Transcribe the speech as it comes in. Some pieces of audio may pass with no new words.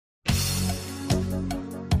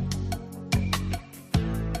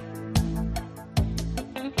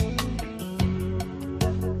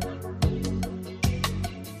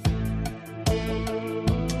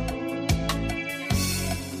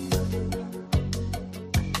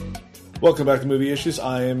Welcome back to Movie Issues.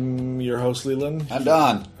 I am your host, Leland. I'm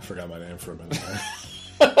Don. I forgot my name for a minute.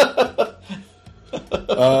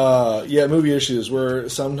 Movie Issues, where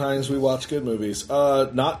sometimes we watch good movies.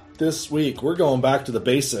 Not this week. We're going back to the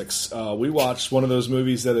basics. We watched one of those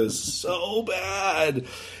movies that is so bad,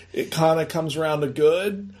 it kind of comes around to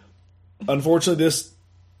good. Unfortunately, this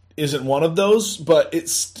isn't one of those, but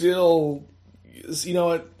it's still, you know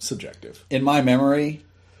what, subjective. In my memory,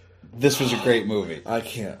 this was a great movie. I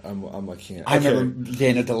can't. I can't. I remember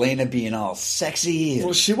Dana Delana being all sexy. And,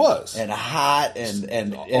 well, she was. And hot.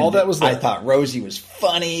 And all that was there. I thought Rosie was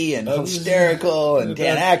funny and hysterical. And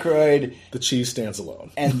Dan Aykroyd. The cheese stands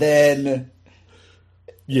alone. And then...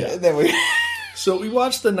 yeah. Then we... So we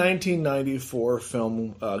watched the 1994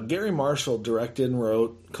 film Gary Marshall directed and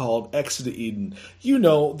wrote called Exit to Eden. You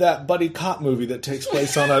know, that buddy cop movie that takes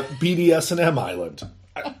place on a BDSM island.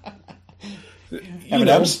 You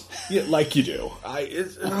know, yeah, like you do.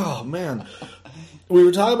 Oh man, we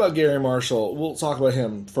were talking about Gary Marshall. We'll talk about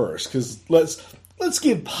him first because let's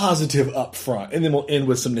give positive up front, and then we'll end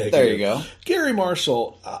with some negative. There you go. Gary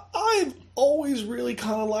Marshall. I've always really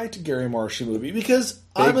kind of liked a Gary Marshall movie because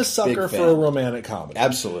I'm a sucker for a romantic comedy.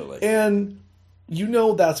 Absolutely, and you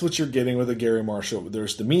know that's what you're getting with a Gary Marshall.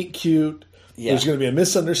 There's the meet cute. Yeah. There's going to be a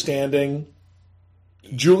misunderstanding.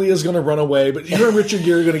 Julia's going to run away, but her and Richard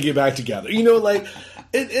Gere are going to get back together. You know, like,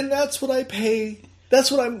 and that's what I pay.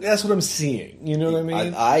 That's what I'm seeing. You know what I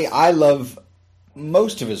mean? I love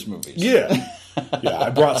most of his movies. Yeah, yeah. I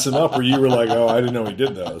brought some up where you were like, "Oh, I didn't know he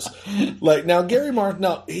did those." Like now, Gary Marshall.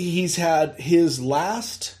 Now he's had his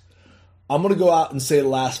last. I'm going to go out and say the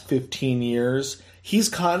last 15 years. He's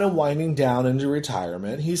kind of winding down into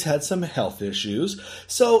retirement. He's had some health issues,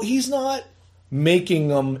 so he's not making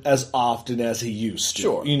them as often as he used to.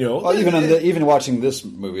 Sure. You know? Well, even watching this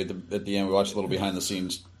movie at the end, we watched a little behind the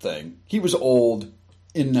scenes thing. He was old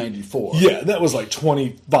in 94. Yeah, that was like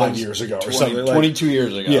 25 years ago or something. 22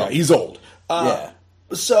 years ago. Yeah, he's old. Yeah.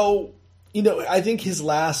 So, you know, I think his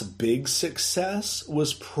last big success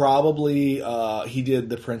was probably he did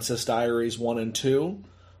The Princess Diaries 1 and 2.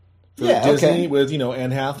 For Disney with, you know,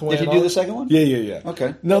 Anne Hathaway. Did he do the second one? Yeah.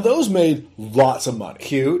 Okay. Now, those made lots of money.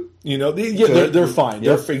 Cute. You know, they're fine.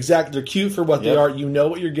 Yep. They're cute for what they are. You know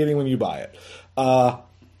what you're getting when you buy it.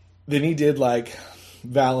 Then he did, like,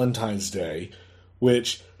 Valentine's Day,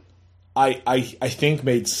 which I think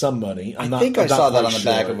made some money. I think I saw that on the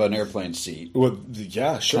back of an airplane seat. Well,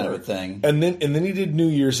 yeah, sure. Kind of a thing. And then he did New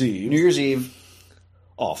Year's Eve. New Year's Eve.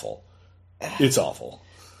 Awful. It's awful.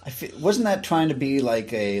 Wasn't that trying to be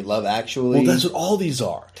like a Love Actually? Well, that's what all these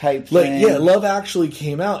are. Type thing. Yeah, Love Actually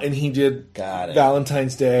came out, and he did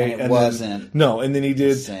Valentine's Day. And it wasn't. And then he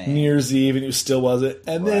did New Year's Eve, and it still wasn't.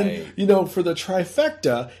 And then, you know, for the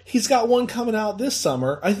trifecta, he's got one coming out this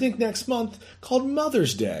summer, I think next month, called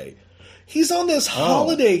Mother's Day. He's on this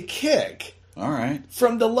holiday kick. All right.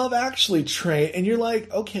 From the Love Actually train, and you're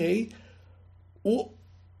like, okay, well,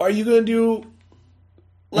 are you going to do...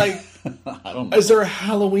 Like, I don't know. Is there a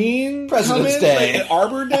Halloween? President's Day. Like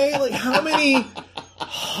Arbor Day? Like, how many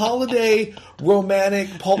holiday,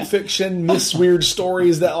 romantic, Pulp Fiction, Miss Weird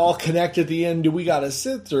stories that all connect at the end do we got to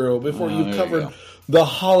sit through before you covered the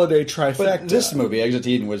holiday trifecta? But this movie, Exit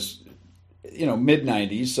to Eden, was, you know,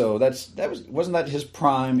 mid-90s, so wasn't that his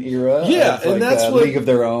prime era? Yeah, and that's what... League of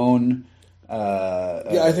Their Own.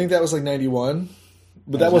 Yeah, I think that was like 91.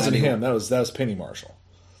 But that wasn't 91. him. That was Penny Marshall.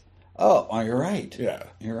 Oh, you're right. Yeah.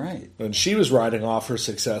 You're right. And she was riding off her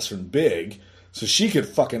success from Big, so she could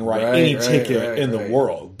fucking write any ticket in the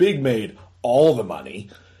world. Big made all the money,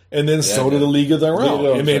 and then so did the League of Their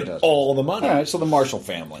Own. It made all the money. All right, so the Marshall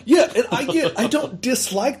family. Yeah, and I don't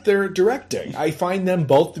dislike their directing. I find them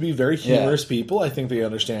both to be very humorous people. I think they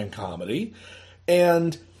understand comedy.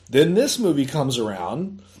 And then this movie comes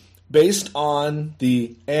around based on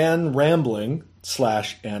the Anne Rambling /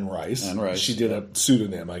 Anne Rice. Anne Rice. She did a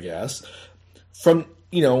pseudonym, I guess. From,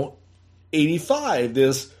 85,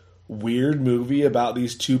 this weird movie about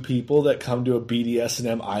these two people that come to a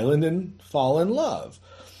BDSM island and fall in love.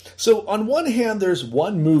 So on one hand, there's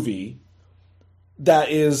one movie that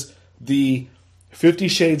is the 50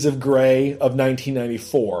 Shades of Grey of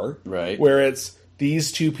 1994. Right. Where it's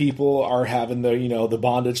these two people are having the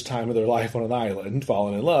bondage time of their life on an island,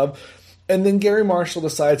 falling in love. And then Gary Marshall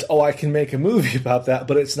decides, I can make a movie about that,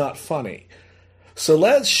 but it's not funny. So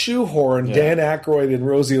let's shoehorn Dan Aykroyd and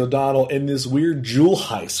Rosie O'Donnell in this weird jewel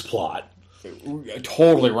heist plot.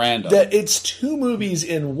 Totally random. That it's two movies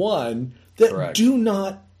in one that do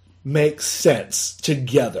not make sense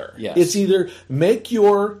together. Yes. It's either make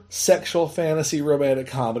your sexual fantasy romantic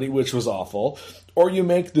comedy, which was awful, or you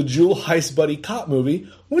make the Jewel Heist Buddy Cop movie,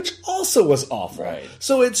 which also was awful. Right.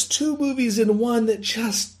 So it's two movies in one that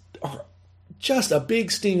just are just a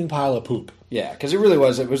big steaming pile of poop. Yeah, because it really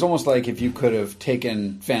was. It was almost like if you could have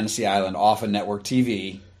taken Fantasy Island off of network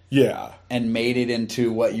TV Yeah. and made it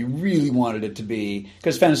into what you really wanted it to be.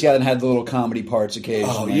 Because Fantasy Island had the little comedy parts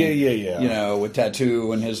occasionally. Oh, yeah. You know, with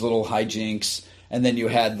Tattoo and his little hijinks. And then you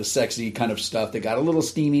had the sexy kind of stuff that got a little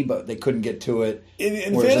steamy, but they couldn't get to it.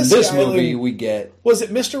 In Whereas Fantasy in this Island, movie, we get... Was it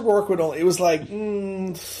Mr. Rourke would only... It was like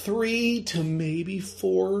 3 to maybe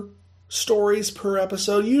 4 stories per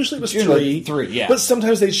episode. Usually it was Usually 3. 3, yeah. But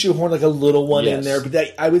sometimes they'd shoehorn like a little one in Yes. there.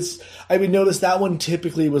 But I would notice that one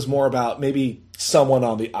typically was more about maybe someone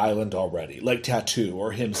on the island already, like Tattoo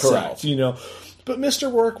or himself, Correct. you know. But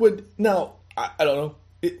Mr. Rourke would... No, I don't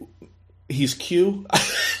know. He's Q.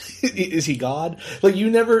 Is he God? Like, you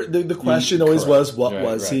never... The question always was, what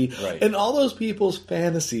was he? Right. And all those people's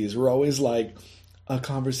fantasies were always like, a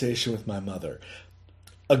conversation with my mother.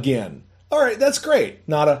 Again. All right, that's great.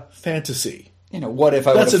 Not a fantasy. You know, what if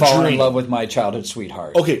I would That's have a fallen in dream. love with my childhood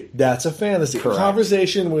sweetheart? Okay, that's a fantasy. Correct. A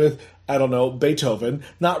conversation with, I don't know, Beethoven,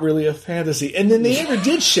 not really a fantasy. And then they never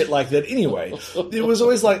did shit like that anyway. It was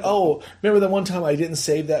always like, oh, remember the one time I didn't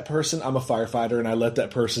save that person? I'm a firefighter and I let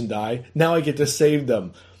that person die. Now I get to save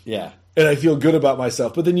them. Yeah. And I feel good about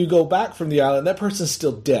myself. But then you go back from the island, that person's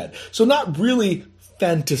still dead. So not really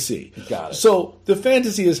fantasy. Got it. So the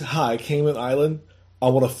fantasy is, hi, came an island, I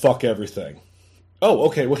want to fuck everything. Oh,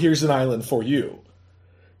 okay, well here's an island for you.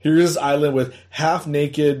 Here's this island with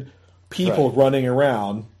half-naked people Right. running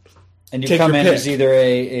around. And you Take come your in pick. as either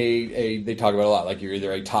a they talk about it a lot, like you're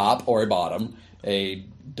either a top or a bottom, a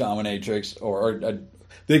dominatrix or a...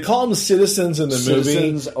 They call them citizens in the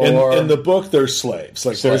Citizens movie. or- In the book, they're slaves.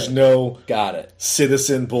 Like, there's Slave. no Got it.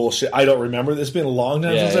 citizen bullshit. I don't remember. It's been a long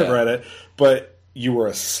time since I've yeah. read it. But you were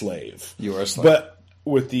a slave. You were a slave. But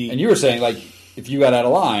with the... And you were saying, like, if you got out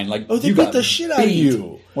of line, like, Oh, they you beat got the shit out of beat.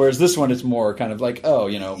 you. Whereas this one, it's more kind of like, oh,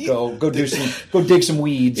 you know, go dig some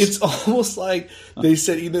weeds. It's almost like they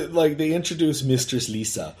said either like they introduced Mistress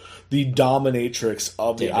Lisa, the dominatrix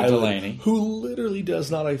of the David island, Delaney. who literally does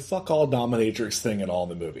not a fuck all dominatrix thing at all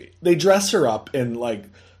in the movie. They dress her up in like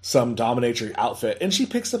some dominatrix outfit, and she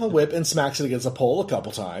picks up a whip and smacks it against a pole a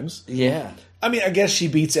couple times. yeah. I mean, I guess she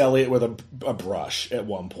beats Elliot with a brush at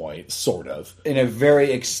one point, sort of. In a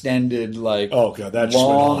very extended, like, Oh god, that just went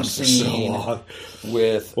long on for so scene long.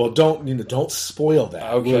 with... Well, don't spoil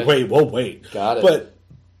that. Okay. Wait. Got it. But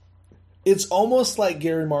it's almost like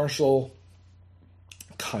Gary Marshall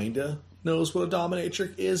kinda knows what a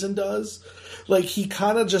dominatrix is and does. Like, he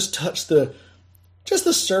kind of just touched the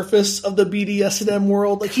surface of the BDSM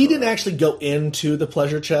world. Like, he didn't actually go into the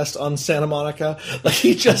pleasure chest on Santa Monica. Like,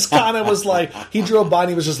 he just kind of was like, he drove by and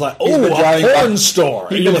he was just like, been oh, driving a by- porn store.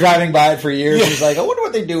 He's And been you're like, driving by it for years. He's like, I wonder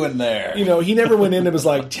what they do in there. you know, he never went in and was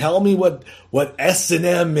like, tell me what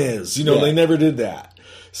S&M is. You know, Yeah. they never did that.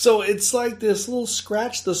 So it's like this little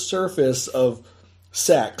scratch the surface of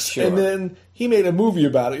sex. Sure. And then he made a movie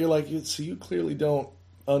about it. You're like, so you clearly don't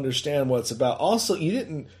understand what it's about. Also, you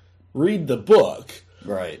didn't read the book.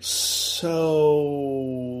 Right.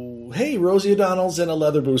 So, hey, Rosie O'Donnell's in a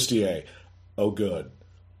leather bustier. Oh, good.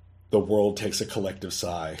 The world takes a collective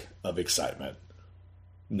sigh of excitement.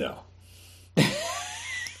 No.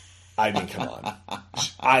 I mean, come on.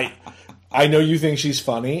 I know you think she's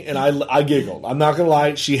funny, and I giggled. I'm not going to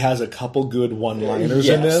lie. She has a couple good one-liners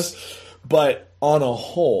in Yes. this. But on a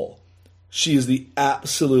whole, she is the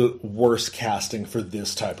absolute worst casting for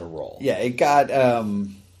this type of role. Yeah, it got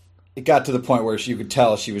to the point where you could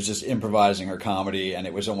tell she was just improvising her comedy, and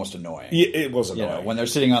it was almost annoying. Yeah, it was You annoying. know, when they're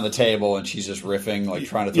sitting on the table and she's just riffing, like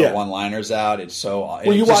trying to throw Yeah. one-liners out, it's so...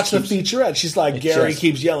 Well, you watch the featurette. She's like, Gary just-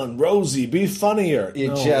 keeps yelling, Rosie, be funnier. It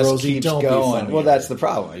No, just Rosie, keeps don't be going. funnier. Well, that's the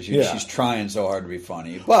problem. Yeah. She's trying so hard to be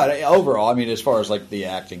funny. But overall, I mean, as far as like the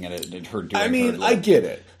acting and it, and her doing I mean, her, like, I get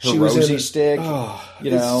it. her Rosie in, stick,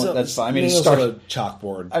 you know, that's fine. I mean, it starts... on a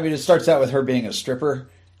chalkboard. I mean, it starts out with her being a stripper,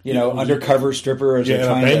 you know, undercover stripper as Yeah, they're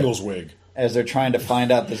in a trying Bengals to, wig. as they're trying to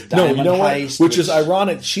find out this No, diamond you know what? heist, Which is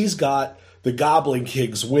ironic. She's got the Goblin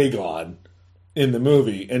King's wig on in the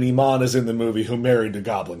movie, and Iman is in the movie who married the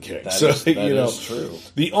Goblin King. That So is- that you know, is true.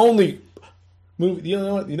 The only movie, you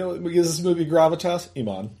know what gives this movie gravitas?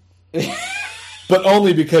 Iman. But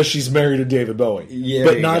only because she's married to David Bowie. Yeah,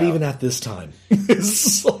 but you not go. even at this time.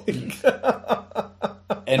 It's like,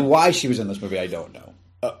 and why she was in this movie, I don't know.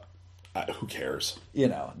 who cares? You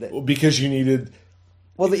know, Because you needed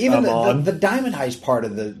even the Diamond Heist part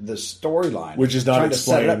of the storyline, which is not trying to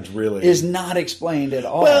set it up, explained, really. is not explained at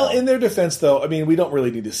all. Well, in their defense, though, I mean, we don't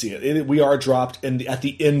really need to see it. We are dropped at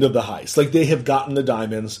the end of the heist. Like, they have gotten the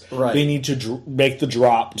diamonds. Right. They need to make the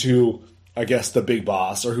drop to, I guess, the big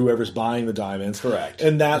boss or whoever's buying the diamonds. Correct.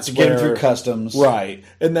 And that's to where... get him through customs. Right.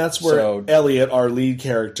 And that's where Elliot, our lead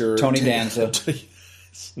character... Tony Danza. He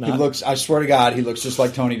looks... I swear to God, he looks just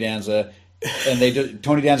like Tony Danza. And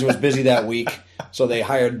Tony Danza was busy that week, so they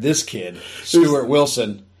hired this kid, Stuart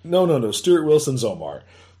Wilson. No. Stuart Wilson's Omar.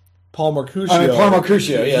 Paul Mercutio. Paul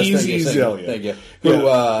Mercutio, yes. He's Elliot. Thank you.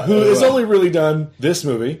 Who has only really done this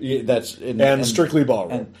movie and Strictly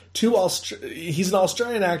Ballroom. He's an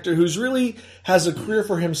Australian actor who's really has a career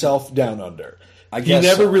for himself down under. He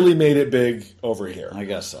never really made it big over here. I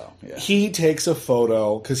guess so. Yeah. He takes a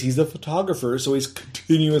photo because he's a photographer, so he's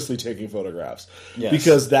continuously taking photographs. Yes.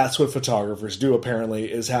 Because that's what photographers do,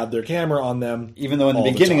 apparently, is have their camera on them. Even though in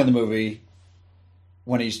the beginning of the movie,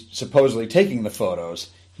 when he's supposedly taking the photos,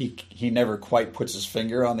 he never quite puts his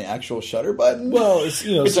finger on the actual shutter button. Well, it's,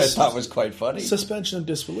 which I thought was quite funny. Suspension of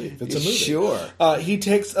disbelief. It's a movie. Sure. He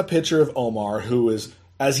takes a picture of Omar, who is,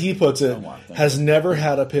 as he puts it, has never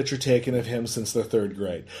had a picture taken of him since the 3rd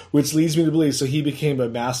grade, which leads me to believe so he became a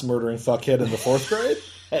mass murdering fuckhead in the 4th grade?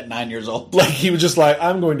 At 9 years old. Like, he was just like,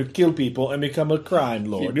 I'm going to kill people and become a crime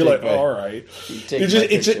lord. You're like, all right.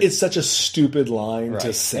 It's such a stupid line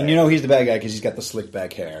to say. And he's the bad guy because he's got the slick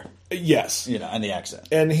back hair. Yes. And the accent.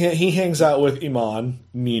 And he hangs out with Iman,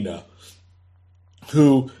 Nina,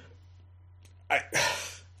 who...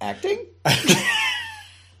 Acting?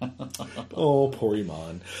 Oh, poor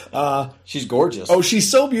Iman. She's gorgeous. Oh, she's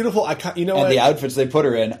so beautiful. The outfits they put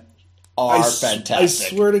her in are fantastic. I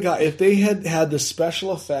swear to God, if they had the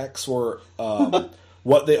special effects were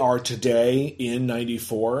what they are today in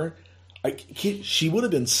 '94, she would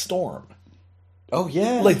have been Storm. Oh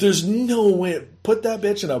yeah, like there's no way. Put that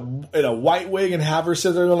bitch in a white wig and have her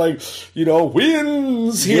sit there and like,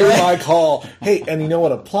 wins hear my call. Hey, and you know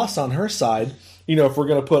what? A plus on her side. If we're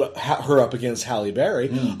going to put her up against Halle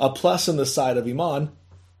Berry, a plus on the side of Iman,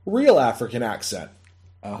 real African accent.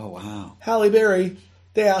 Oh wow, Halle Berry.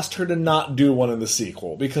 They asked her to not do one in the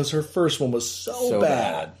sequel because her first one was so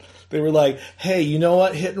bad. They were like, hey, you know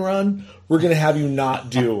what, Hit and Run? We're going to have you not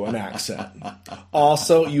do an accent.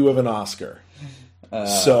 Also, you have an Oscar.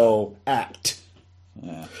 So act.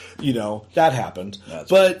 Yeah. That happened.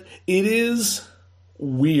 But it is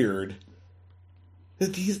weird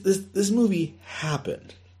that this movie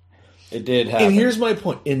happened. It did happen. And here's my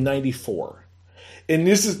point. In 94... And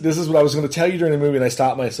this is what I was going to tell you during the movie, and I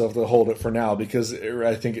stopped myself to hold it for now because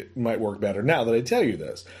I think it might work better now that I tell you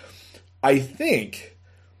this. I think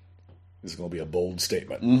this is going to be a bold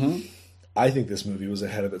statement. Mm-hmm. I think this movie was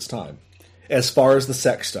ahead of its time as far as the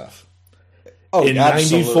sex stuff. Oh, in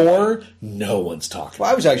 '94, no one's talking. Well,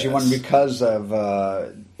 I was actually wondering because of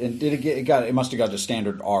it must have got a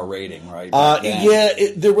standard R rating, right?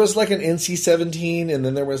 There was like an NC-17, and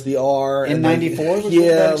then there was the R in '94.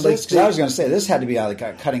 Yeah, because I was going to say this had to be out of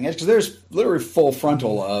the cutting edge because there's literally full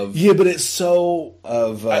frontal of but it's so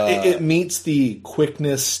it meets the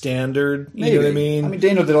quickness standard. You know what I mean? I mean,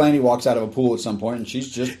 Dana Delaney walks out of a pool at some point, and she's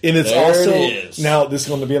just and it's also now this is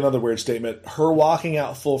going to be another weird statement. Her walking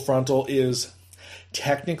out full frontal is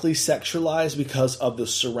technically sexualized because of the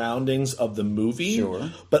surroundings of the movie. Sure.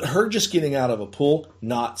 But her just getting out of a pool,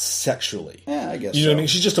 not sexually. Yeah, I guess you know what I mean?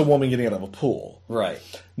 She's just a woman getting out of a pool. Right.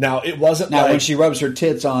 Now, it wasn't when she rubs her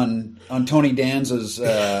tits on Tony Danza's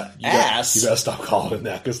ass... You gotta stop calling it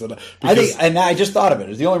that. Because I just thought of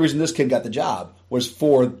it. The only reason this kid got the job was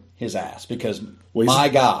for his ass. Because, my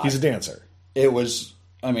God... He's a dancer. It was...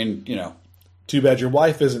 I mean, Too bad your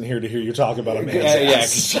wife isn't here to hear you talk about a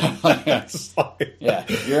man's ass. Yeah,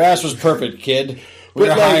 your ass was perfect, kid. We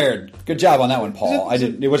were hired. Good job on that one, Paul. I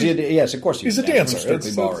didn't. Was he? Yes, of course he's a dancer.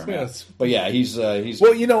 Strictly Ballroom. But yeah, he's.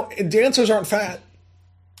 Well, dancers aren't fat.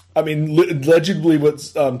 I mean, allegedly,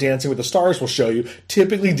 what Dancing with the Stars will show you.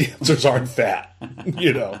 Typically, dancers aren't fat.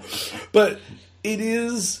 But it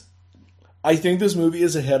is. I think this movie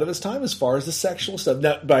is ahead of its time as far as the sexual stuff.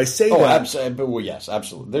 Now, but I say absolutely. Yes,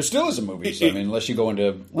 absolutely. There still is a movie. So, unless you go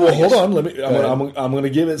into hold on. Let me. I'm going to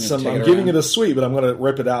give it some. I'm giving it a sweet, but I'm going to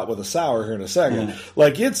rip it out with a sour here in a second. Yeah.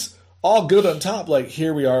 Like it's all good on top. Like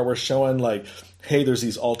here we are. We're showing like, hey, there's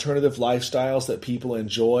these alternative lifestyles that people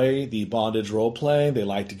enjoy. The bondage role playing. They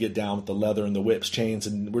like to get down with the leather and the whips, chains,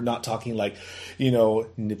 and we're not talking like,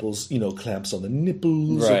 nipples, clamps on the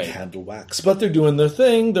nipples or candle wax. But they're doing their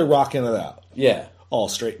thing. They're rocking it out. Yeah. All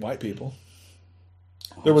straight white people.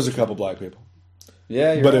 There was a couple black people.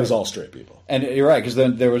 Yeah, but it was all straight people. And you're right, because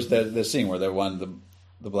then there was the scene where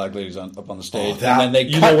the black lady's up on the stage, that- and then they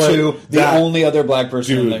you cut know what? to the That- only other black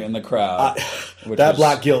person Dude, in the crowd. That was-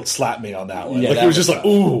 black guilt slapped me on that one. Yeah, like that it was was just like,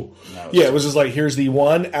 tough. ooh. That was Yeah, it was just like, here's the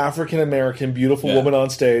one African American beautiful Yeah. woman on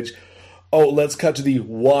stage. Oh, let's cut to the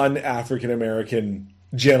one African American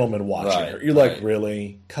gentleman watching Right, her. You're like, right.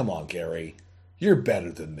 really? Come on, Gary. You're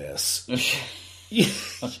better than this. You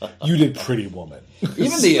did Pretty Woman.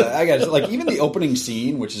 Even the even the opening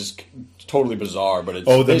scene, which is totally bizarre, but it's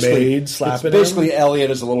Oh, the basically- maid slapping It's basically him?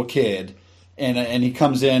 Elliot as a little kid, and he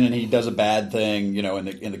comes in and he does a bad thing,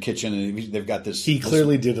 in the kitchen, and they've got this. He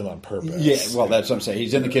clearly did it on purpose. Yeah, well, that's what I'm saying.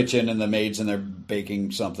 He's in the kitchen, and the maid's in there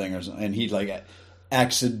baking something, and he like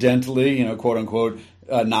accidentally, quote unquote,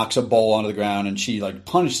 knocks a bowl onto the ground, and she like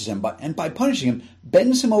punishes him, and by punishing him,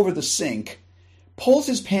 bends him over the sink, pulls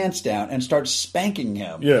his pants down, and starts spanking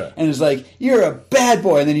him. Yeah. And is like, "You're a bad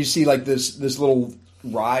boy," and then you see like this little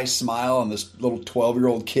wry smile on this little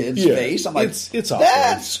 12-year-old kid's Yeah, face. I'm like, it's awkward.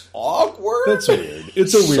 That's awkward. That's weird.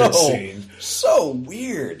 It's a weird scene. So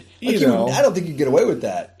weird. Like, You know. I don't think you get away with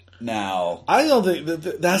that now. I don't think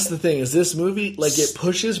that's the thing. Is this movie like it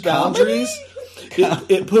pushes boundaries?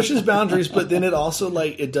 It pushes boundaries, but then it also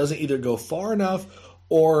like it doesn't either go far enough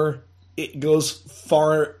or it goes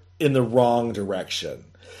far in the wrong direction.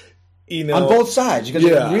 On both sides, because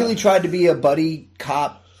Yeah. it really tried to be a buddy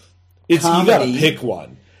cop it's you got to comedy. pick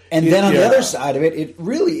one. And then on the Yeah. other side of it, it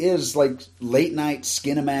really is like late night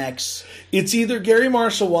Skinamax. It's either Gary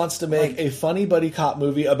Marshall wants to make a funny buddy cop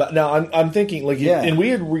movie about. Now I'm thinking like, Yeah. and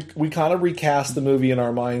we kind of recast the movie in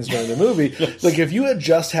our minds during the movie. Like if you had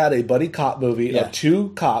just had a buddy cop movie Yeah. of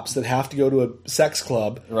two cops that have to go to a sex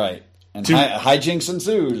club, Right. And To- hijinks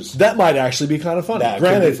ensues. that might actually be kind of funny. That could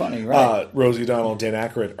Granted, be funny, right. Rosie O'Donnell and Dan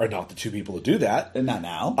Aykroyd are not the two people to do that. And not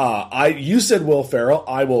now. You said Will Ferrell.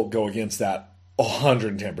 I will go against that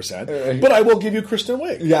 110%. But I will give you Kristen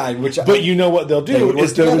Wiig. yeah, But you know what they'll They do would work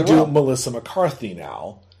is they would together do well. Melissa McCarthy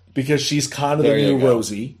now because she's kind of There the you new go.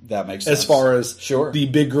 Rosie. That makes as sense. far as Sure. the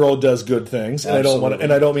big girl does good things, and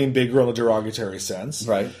Absolutely. I don't mean big girl in a derogatory sense.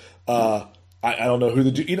 Right. I don't know who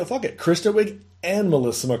the fuck it, Kristen Wiig and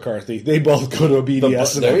Melissa McCarthy. They both go to a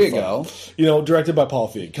BDSM. There you film. go. Directed by Paul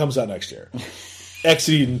Feig, comes out next year.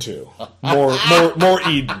 Exit Eden 2. More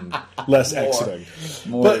Eden, less exiting.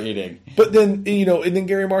 More eating. But then and then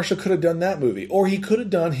Gary Marshall could have done that movie, or he could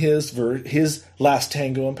have done his Last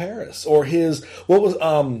Tango in Paris, or his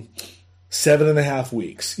 7.5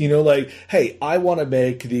 Weeks. Hey, I want to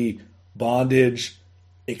make the bondage,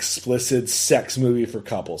 explicit sex movie for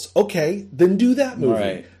couples. Okay, then do that movie.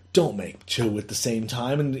 Right. Don't make two at the same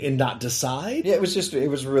time and not decide. Yeah, it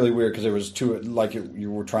was really weird because it was two, like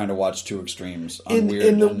you were trying to watch two extremes. And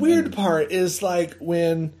the weird part is like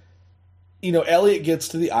when, Elliot gets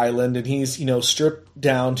to the island and he's, stripped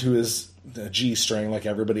down to his G-string like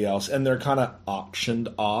everybody else, and they're kind of auctioned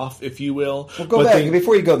off, if you will. Well, go back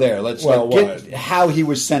before you go there. Let's Well, get what? how he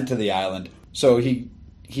was sent to the island. So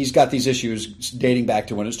he's got these issues dating back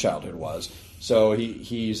to when his childhood was. So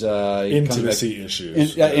he's Intimacy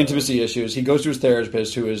issues. Intimacy issues. He goes to his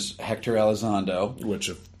therapist, who is Hector Elizondo.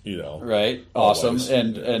 Which, Right, always. awesome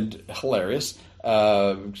and hilarious,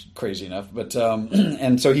 crazy enough. But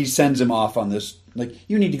and so he sends him off on this. Like,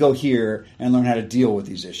 you need to go here and learn how to deal with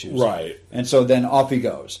these issues. Right. And so then off he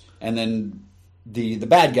goes, and then the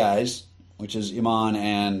bad guys, which is Iman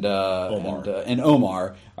and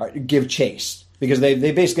Omar, give chase because they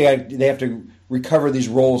basically they have to recover these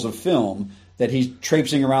rolls of film that he's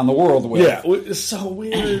traipsing around the world with. Yeah, it's so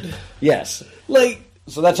weird. Yes. Like,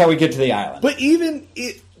 So that's how we get to the island. but even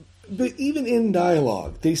in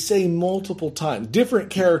dialogue, they say multiple times, different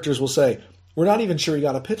characters will say, "We're not even sure he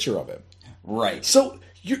got a picture of him." Right. So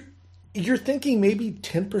you're thinking maybe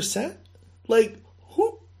 10%? Like,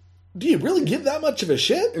 who do you really give that much of a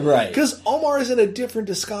shit? Right. Because Omar is in a different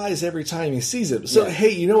disguise every time he sees him. So Yeah. hey,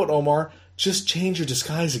 you know what, Omar? Just change your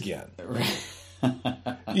disguise again.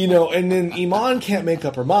 And then Iman can't make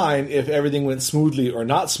up her mind if everything went smoothly or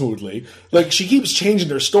not smoothly. Like, she keeps changing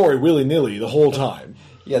her story willy-nilly the whole time.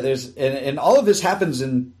 Yeah, and all of this happens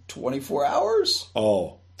in 24 hours.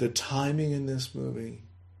 Oh, the timing in this movie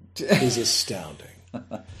is astounding.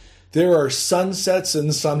 There are sunsets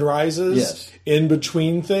and sunrises Yes. in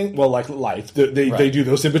between things. Well, like life, they Right. do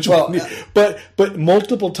those in between. Well, but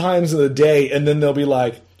multiple times in the day, and then they'll be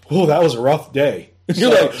like, "Oh, that was a rough day."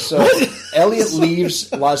 You're like, So "What?" Elliot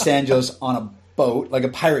leaves Los Angeles on a boat, like a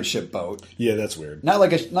pirate ship boat, Yeah, that's weird. not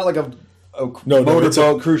like a No, motorboat,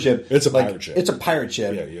 it's cruise ship. it's a Like, pirate ship. It's a pirate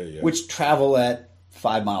ship. Yeah. Which travel at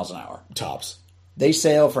 5 miles an hour. Tops They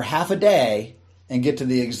sail for half a day and get to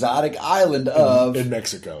the exotic island of in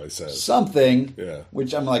Mexico, it says. something. Yeah.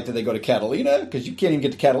 Which I'm like, did they go to Catalina? Because you can't even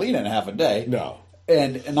get to Catalina in half a day. No.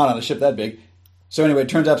 and not on a ship that big. So anyway, it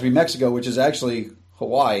turns out to be Mexico, which is actually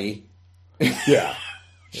Hawaii. Yeah.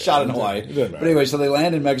 Shot in Hawaii. It doesn't But matter. anyway, so they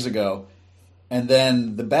land in Mexico, and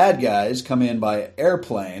then the bad guys come in by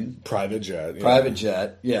airplane, Private jet. Yeah. private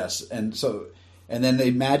jet, yes, and then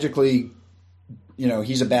they magically,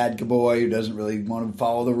 he's a bad boy who doesn't really want to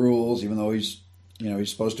follow the rules, even though he's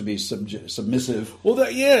supposed to be submissive. Well,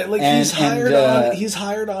 he's hired and, on. He's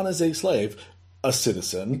hired on as a slave, a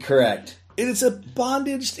citizen. Correct. It's a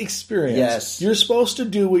bondage experience. Yes. You're supposed to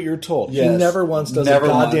do what you're told. Yes. He never once does Never a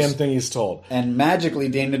goddamn once. thing he's told. And magically,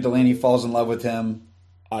 Dana Delaney falls in love with him.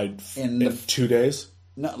 In 2 days?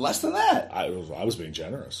 No, less than that. I was being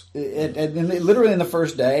generous. Literally in the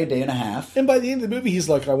first day and a half. And by the end of the movie, he's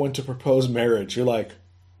like, I want to propose marriage. You're like,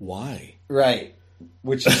 why? Right.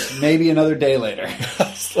 Which is maybe another day later.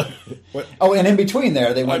 It's like, what? Oh, and in between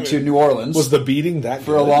there, they went to New Orleans. Was the beating that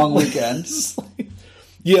for a good? long weekend.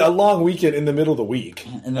 Yeah, a long weekend in the middle of the week.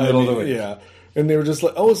 In the middle of the week. Yeah. And they were just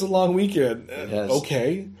like, oh, it's a long weekend. Yes.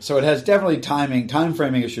 Okay. So it has definitely time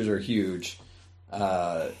framing issues are huge.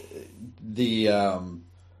 But the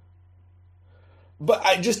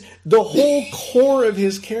whole core of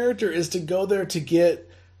his character is to go there to get,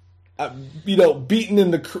 beaten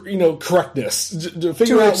into, correctness. To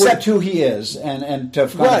figure to out accept who he is and to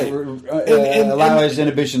Right. allow his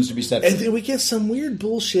inhibitions to be set free. And then we get some weird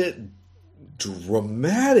bullshit,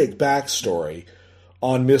 dramatic backstory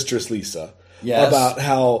on Mistress Lisa. Yes. About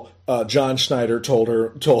how John Schneider told her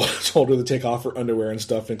to take off her underwear and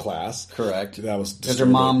stuff in class. Correct. That was because her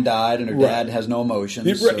mom died and her dad has no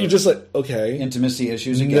emotions. You're just like, okay, intimacy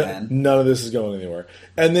issues again. None of this is going anywhere.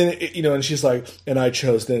 And then and she's like, and I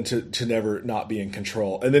chose then to never not be in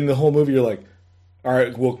control. And then the whole movie, you're like, all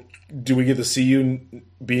right, well, do we get to see you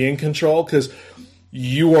be in control? Because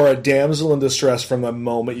you are a damsel in distress from the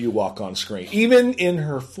moment you walk on screen. Even in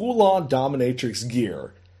her full-on dominatrix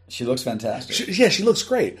gear. She looks fantastic. She looks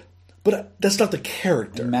great. But that's not the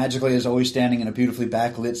character. Magically is always standing in a beautifully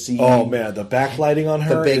backlit scene. Oh, man. The backlighting on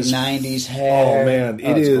her the big is 90s hair. Oh, man.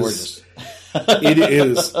 It's gorgeous. It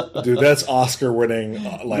is. Dude, that's Oscar-winning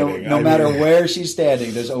lighting. No matter where she's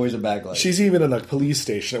standing, there's always a backlight. She's even in a police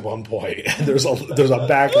station at one point. There's a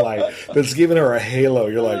backlight that's giving her a halo.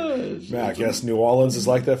 You're like, man, I guess New Orleans is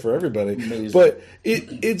like that for everybody. Amazing. But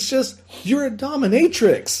it's just, you're a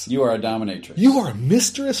dominatrix. You are a dominatrix. You are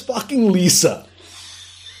Mistress fucking Lisa.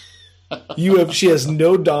 She has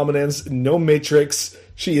no dominance, no matrix.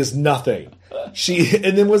 She is nothing.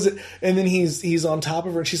 And then he's on top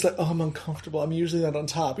of her and she's like, oh, I'm uncomfortable. I'm usually not on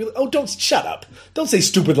top. You're like, oh, don't shut up. Don't say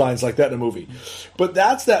stupid lines like that in a movie. But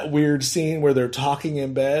that's that weird scene where they're talking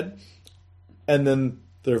in bed and then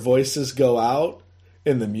their voices go out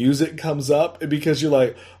and the music comes up because you're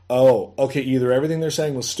like, oh, okay, either everything they're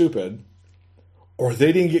saying was stupid or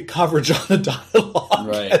they didn't get coverage on the dialogue.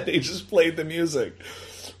 Right. And they just played the music.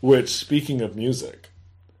 Which, speaking of music,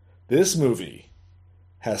 this movie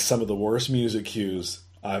has some of the worst music cues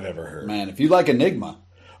I've ever heard. Man, if you like Enigma,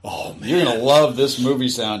 oh man, you're gonna love this movie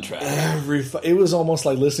soundtrack. It was almost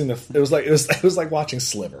like listening to. It was like watching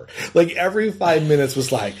Sliver. Like every 5 minutes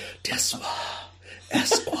was like Deswa,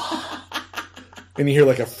 Esqua, and you hear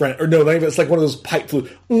like a friend or no, it's like one of those pipe flute,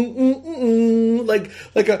 like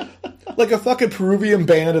a fucking Peruvian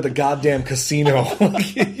band at a goddamn casino.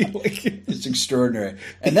 It's extraordinary,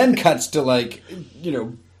 and then cuts to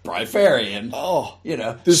Bri Ferry and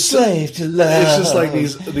slave to love. It's just like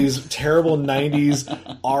these terrible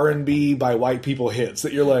 90s R&B by white people hits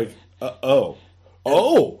that you're like, oh,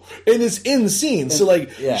 and it's in scene. So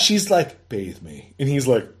she's like, bathe me, and he's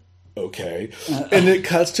like, okay, and it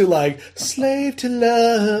cuts to like slave to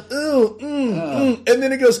love, and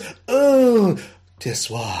then it goes,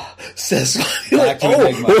 Tiswa, Seswa. Back to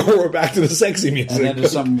Enigma. We're back to the sexy music. And then to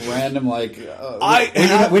some random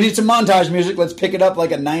we need some montage music. Let's pick it up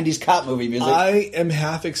like a 90s cop movie music. I am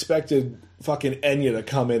half expected fucking Enya to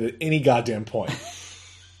come in at any goddamn point.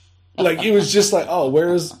 Like it was just like, oh,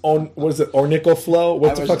 where's what is it, Ornico Flow?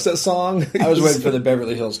 What the fuck's that song? I was waiting for the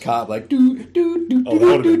Beverly Hills Cop, like do do do. Oh, that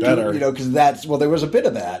would have been better. Because there was a bit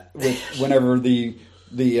of that whenever the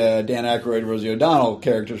Dan Aykroyd, Rosie O'Donnell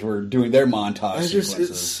characters were doing their montage sequences.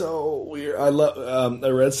 It's so weird. I love. I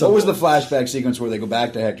read some. What was the flashback sequence where they go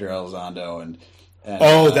back to Hector Elizondo and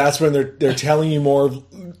that's when they're telling you more of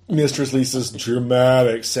Mistress Lisa's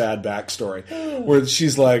dramatic, sad backstory, where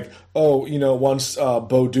she's like, oh, once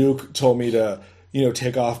Bo Duke told me to,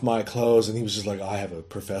 take off my clothes, and he was just like, I have a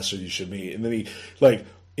professor you should meet, and then he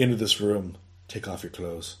into this room, take off your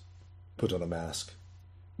clothes, put on a mask.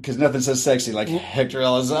 Because nothing says sexy like Hector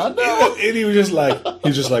Elizondo. And he was just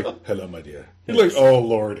like, hello, my dear. He's like, oh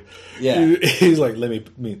Lord. Yeah. He's like, let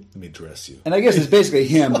me dress you. And I guess it's basically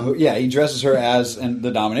him. He dresses her as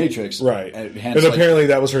the dominatrix. Right. And apparently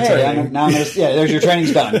that was her training. There's your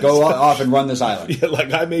training's done. Go off and run this island. Yeah,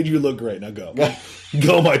 like, I made you look great. Now go.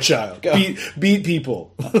 Go, my child. Go. Beat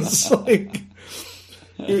people. It's like,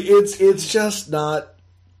 it's just not.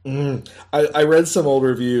 I read some old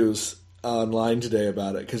reviews online today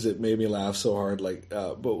about it because it made me laugh so hard. Like,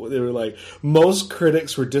 but they were like, most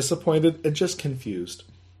critics were disappointed and just confused.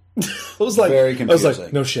 I was like, very confusing. I was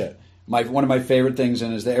like, no shit. One of my favorite things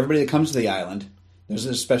is that everybody that comes to the island, there's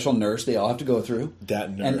a special nurse they all have to go through.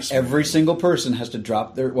 That nurse, and every single person has to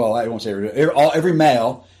drop their. Well, I won't say every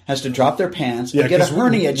male has to drop their pants and get a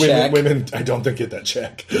hernia check. Women, I don't think get that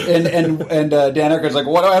check. and Dan Aykroyd's like,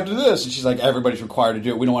 "What do I have to do this?" And she's like, "Everybody's required to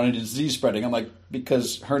do it. We don't want any disease spreading." I'm like,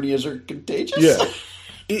 because hernias are contagious. Yeah.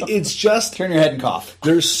 It's just... Turn your head and cough.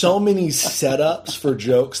 There's so many setups for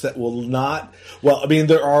jokes that will not... Well, I mean,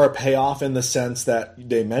 there are a payoff in the sense that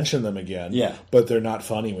they mention them again. Yeah. But they're not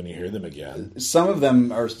funny when you hear them again. Some of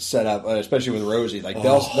them are set up, especially with Rosie. Like,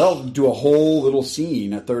 they'll do a whole little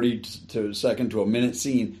scene, a 30-second to a minute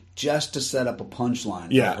scene, just to set up a punchline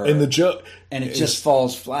yeah, for her. And the joke... And it just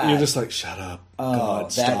falls flat. You're just like, shut up.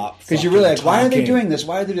 God, stop. Because you're really like, why are they doing this?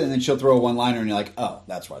 Why are they doing it? And then she'll throw a one-liner and you're like, oh,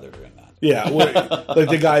 that's why they're doing that. Yeah, like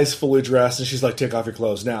the guy's fully dressed and she's like, take off your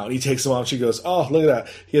clothes now. And he takes them off and she goes, oh, look at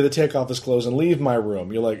that. He had to take off his clothes and leave my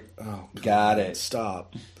room. You're like, oh, got it.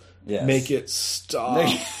 Stop. Yes. Make it stop.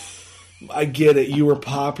 I get it. You were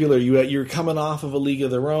popular. You're coming off of A League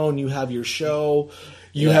of Their Own. You have your show.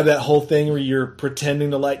 You have that whole thing where you're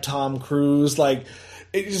pretending to like Tom Cruise. Like,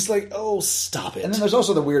 it's just like, oh, stop it. And then there's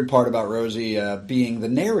also the weird part about Rosie being the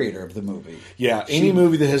narrator of the movie. Yeah, any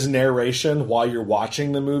movie that has narration while you're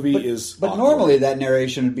watching the movie is But awkward. normally that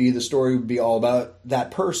narration would be, the story would be all about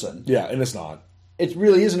that person. Yeah, and it's not. It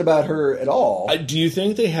really isn't about her at all. Do you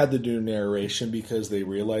think they had to do narration because they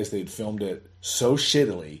realized they'd filmed it so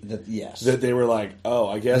shittily that they were like, oh,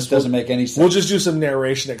 I guess this doesn't make any sense. We'll just do some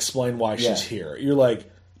narration, explain why she's here. You're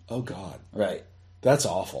like, oh, God. Right. That's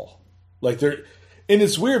awful. Like, they're... And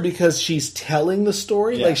it's weird because she's telling the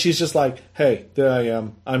story. Yeah. Like, she's just like, hey, there I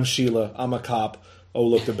am. I'm Sheila. I'm a cop. Oh,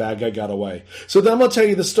 look, the bad guy got away. So then I'm going to tell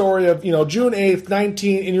you the story of, June 8th,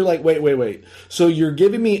 19... And you're like, wait. So you're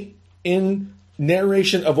giving me in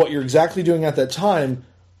narration of what you're exactly doing at that time,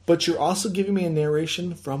 but you're also giving me a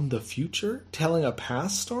narration from the future, telling a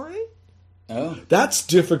past story? Oh. That's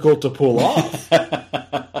difficult to pull off.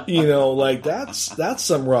 Like that's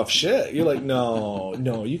some rough shit. You're like,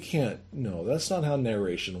 no, you can't. No, that's not how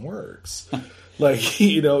narration works. Like,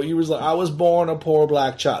 you was like, I was born a poor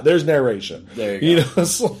black child. There's narration. There you go.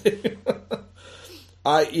 It's like,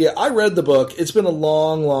 I read the book. It's been a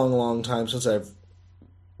long time since I've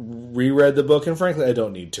reread the book, and frankly, I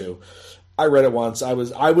don't need to. I read it once. I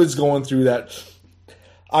was going through that.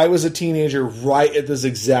 I was a teenager right at this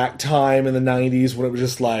exact time in the 90s when it was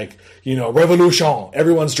just like, revolution.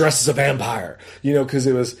 Everyone's dressed as a vampire. Because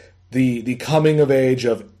it was the coming of age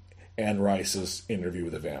of Anne Rice's Interview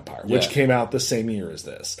with a Vampire, which came out the same year as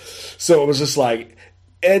this. So it was just like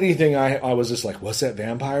anything I was just like, what's that?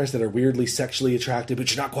 Vampires that are weirdly sexually attractive, but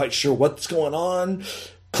you're not quite sure what's going on?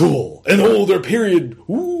 Cool. An older period.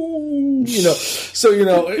 Ooh. So,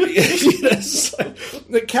 it's like,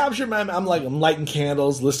 it captured my... I'm lighting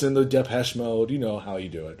candles, listening to Depeche Mode. You know how you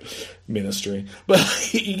do it. Ministry.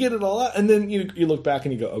 But you get it all out, and then you look back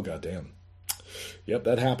and you go, oh, goddamn. Yep,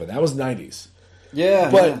 that happened. That was 90s.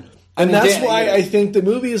 Yeah. But... And that's why I think the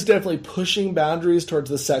movie is definitely pushing boundaries towards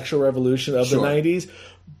the sexual revolution of the 90s,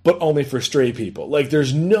 but only for straight people. Like,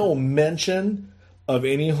 there's no mention of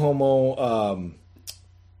any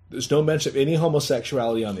There's no mention of any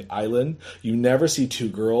homosexuality on the island. You never see two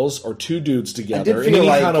girls or two dudes together in any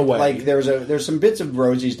kind of way. Like there's some bits of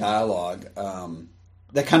Rosie's dialogue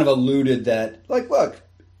that kind of alluded that, like, look,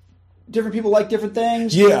 different people like different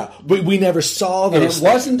things. Yeah, but we never saw those. And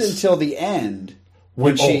it wasn't until the end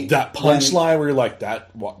when that punchline where you're like,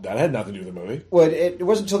 that had nothing to do with the movie. Well, it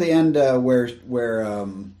wasn't until the end where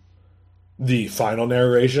the final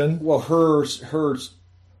narration. Well, her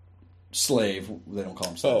slave. They don't call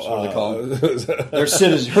him slaves. What do they call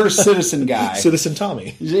him? Her citizen guy. Citizen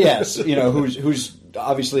Tommy. Yes, who's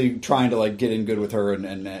obviously trying to like get in good with her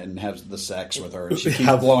and have the sex with her, and she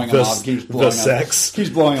keeps blowing him off. Keeps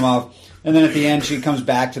blowing him off, and then at the end she comes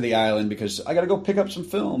back to the island because I got to go pick up some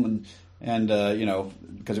film and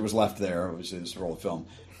because it was left there. It was his roll of film,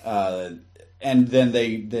 and then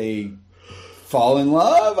they fall in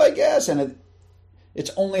love, I guess, and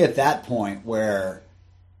it's only at that point where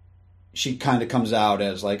she kind of comes out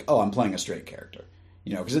as like, oh, I'm playing a straight character.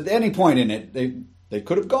 You know, because at any point in it, they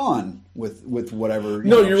could have gone with whatever.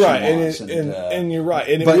 You're right, and you're right,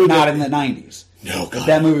 and but not in the 90s. No, God. If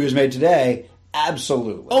that movie was made today,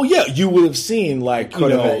 absolutely. Oh yeah, you would have seen like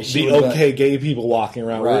the okay gay people walking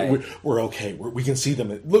around. Right. We're okay. We can see them.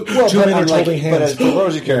 Look, Well, 2 men are holding hands. But as the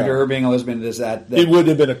Rosie character, her being a lesbian, that it would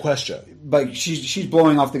have been a question. But she's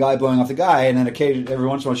blowing off the guy, and then occasionally, every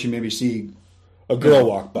once in a while, she maybe see a girl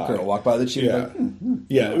walk by. That she'd be like,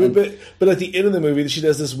 yeah. But at the end of the movie, she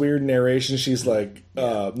does this weird narration. She's like,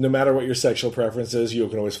 no matter what your sexual preference is, you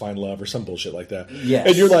can always find love or some bullshit like that. Yes.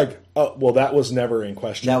 And you're like, oh, well, that was never in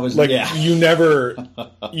question. That was like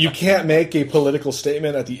you can't make a political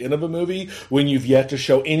statement at the end of a movie when you've yet to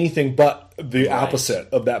show anything but the opposite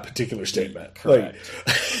of that particular statement. Correct.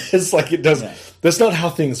 Like, it's like it doesn't. That's not how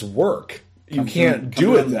things work. You can't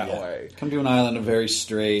do it that way. Come to an island of very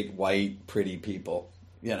straight, white, pretty people.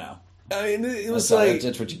 You know, I mean, it was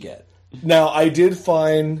that's what you get. Now, I did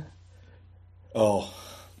find. Oh,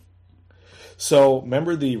 so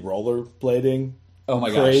remember the rollerblading? Oh my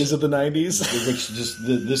gosh. Craze of the 90s? Which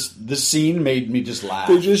just this scene made me just laugh.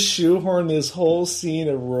 They just shoehorned this whole scene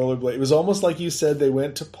of rollerblade. It was almost like you said they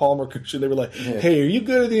went to Paul Mercucci. They were like, "Hey, are you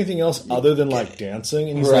good at anything else other than like dancing?"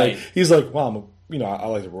 And he's like, "Wow, I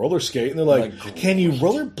like to roller skate." And they're like, "Can you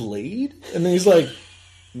rollerblade?" And then he's like,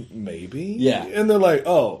 "Maybe." Yeah. And they're like,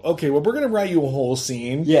 "Oh, okay. Well, we're gonna write you a whole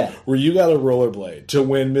scene, where you got to rollerblade to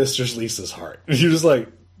win Mistress Lisa's heart." And you're just like,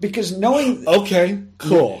 because knowing, okay,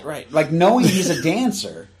 cool, right? Like knowing he's a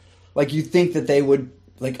dancer, like you think that they would.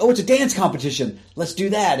 Like, oh, it's a dance competition. Let's do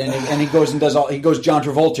that, and he goes and does all. He goes John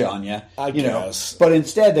Travolta on you, I guess. But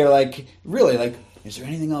instead, they're like, really, like, is there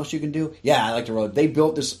anything else you can do? Yeah, I like to roller. They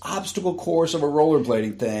built this obstacle course of a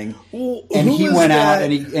rollerblading thing, and he went out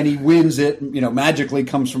and he wins it. Magically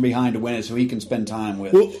comes from behind to win it, so he can spend time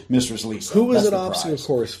with Mistress Lisa. Who was it obstacle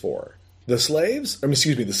course for? The slaves?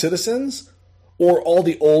 The citizens? Or all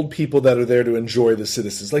the old people that are there to enjoy the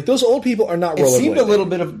citizens? Like, those old people are not rollerblading. It seemed a little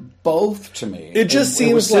bit of both to me. It just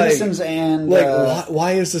seems like citizens and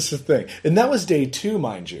why is this a thing? And that was day 2,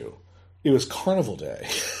 mind you. It was Carnival Day.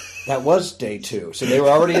 That was day 2, so they were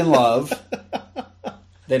already in love.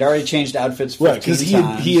 They'd already changed outfits 15 times. Because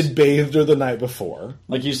he had bathed her the night before.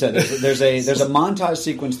 Like you said, there's a montage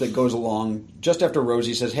sequence that goes along just after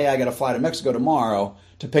Rosie says, "Hey, I got to fly to Mexico tomorrow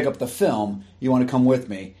to pick up the film. You want to come with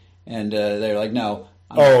me?" And they're like, "No."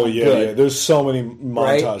 I'm good. There's so many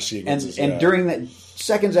montage sequences. And during that,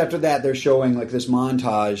 seconds after that, they're showing like this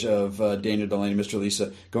montage of Daniel Delaney, Mr.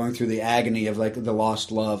 Lisa, going through the agony of like the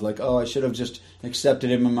lost love. Like, oh, I should have just accepted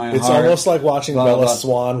him in my heart. It's almost like watching Bella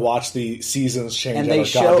Swan watch the seasons change out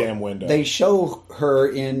a goddamn window. They show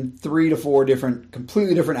her in 3 to 4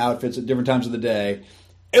 completely different outfits at different times of the day.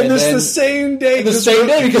 And this is the same day.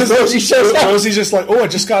 Because Rosie shows up. Rosie's just like, "Oh, I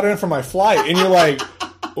just got in for my flight," and you're like,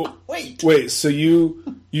 oh, "Wait, so you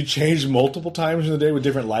changed multiple times in the day with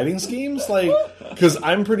different lighting schemes?" Like, because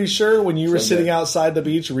I'm pretty sure when you were sitting outside the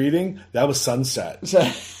beach reading, that was sunset.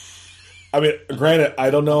 I mean, granted, I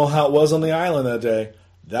don't know how it was on the island that day.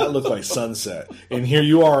 That looked like sunset, and here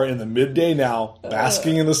you are in the midday now,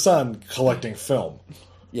 basking in the sun, collecting film.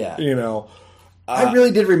 Yeah, I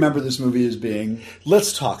really did remember this movie as being.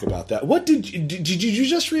 Let's talk about that. What did you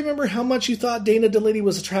just remember how much you thought Dana Delaney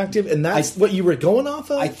was attractive, and that's what you were going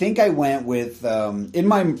off of? I think I went with in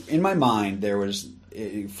my mind there was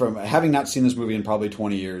from having not seen this movie in probably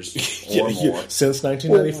 20 years or more since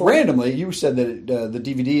 1994. Well, randomly, you said that the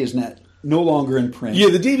DVD is no longer in print. Yeah,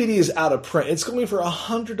 the DVD is out of print. It's going for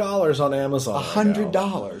 $100 on Amazon.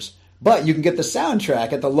 $100, but you can get the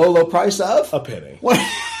soundtrack at the low price of a penny. What?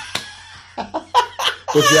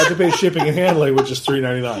 But you have to pay shipping and handling, which is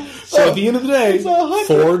 $3.99. So at the end of the day,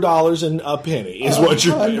 $4 and a penny is what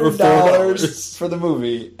you're paying. $4 for the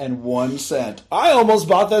movie and 1 cent. I almost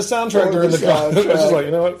bought that soundtrack during the car. I was just like,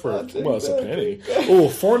 you know what? It's a penny. Oh,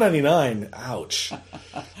 $4.99. Ouch.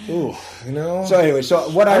 Ooh, So anyway,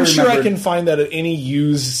 I'm sure I can find that at any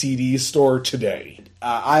used CD store today.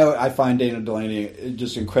 I find Dana Delaney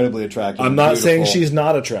just incredibly attractive. I'm not saying she's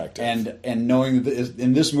not attractive. And knowing that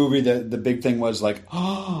in this movie, the big thing was like,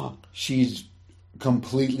 she's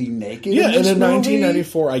completely naked. Yeah, and in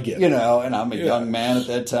 1994, I get it. And I'm a young man at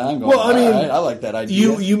that time. Going, I like that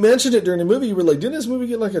idea. You mentioned it during the movie. You were like, didn't this movie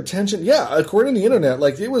get like attention? Yeah, according to the internet,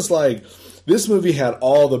 like it was like. This movie had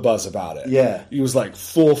all the buzz about it. Yeah. It was like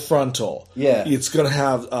full frontal. Yeah. It's going to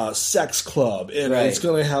have a sex club. And it's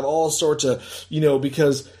going to have all sorts of,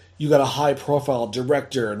 because you got a high profile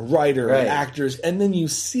director and writer and actors. And then you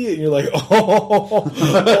see it and you're like,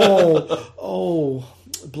 oh,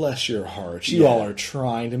 bless your heart. You all are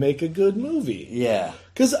trying to make a good movie. Yeah.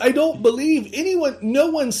 Because I don't believe no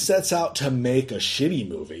one sets out to make a shitty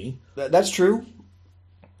movie. That's true.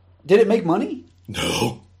 Did it make money?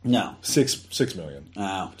 No. No. $6 million.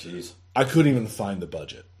 Oh, jeez. I couldn't even find the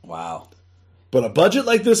budget. Wow. But a budget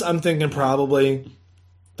like this, I'm thinking probably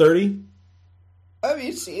 30. I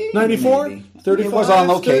mean, see, 94, maybe. 35, it was on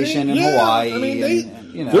location 30? in Yeah, Hawaii. I mean,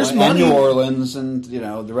 and there's and money. New Orleans, and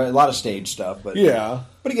a lot of stage stuff. But Yeah.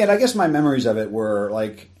 But again, I guess my memories of it were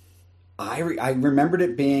like I remembered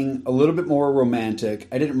it being a little bit more romantic.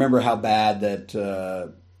 I didn't remember how bad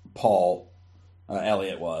that Paul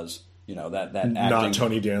Elliott was. That acting. Not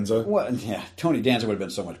Tony Danza. Well, yeah, Tony Danza would have been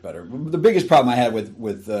so much better. The biggest problem I had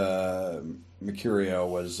with Mercurio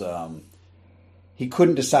was he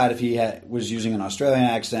couldn't decide if he was using an Australian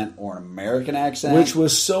accent or an American accent, Which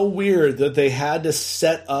was so weird that they had to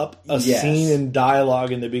set up a scene in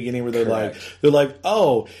dialogue in the beginning where they're like,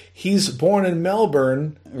 oh, he's born in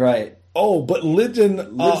Melbourne, right? Oh, but lived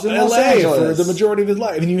in Los LA Angeles for the majority of his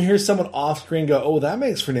life. And you hear someone off screen go, oh, that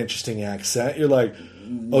makes for an interesting accent. You're like,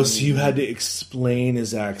 oh, so you had to explain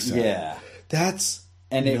his accent. Yeah.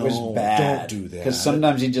 It was Don't bad. do that. Because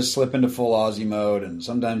sometimes he'd just slip into full Aussie mode, and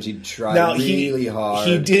sometimes he'd try really hard.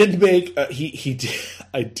 He did make he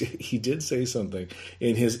did say something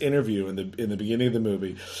in his interview in the beginning of the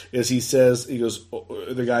movie. He goes,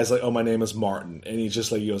 the guy's like, oh, my name is Martin, and he's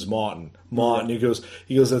just like, he goes, Martin. He goes,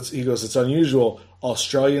 it's unusual.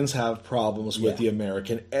 Australians have problems with the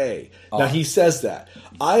American A. Now he says that.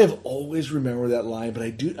 I have always remembered that line, but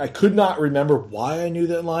I could not remember why I knew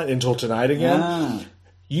that line until tonight again.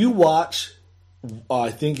 You watch,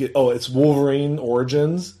 it's Wolverine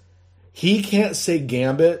Origins. He can't say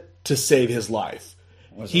Gambit to save his life.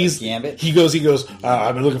 He's Gambit. He goes.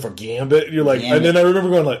 I've been looking for Gambit. And you're like, Gambit. And then I remember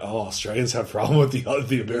going like, oh, Australians have a problem with the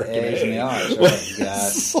American A.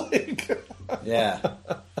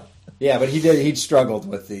 Yeah, but he struggled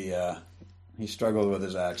with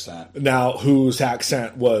his accent. Now, whose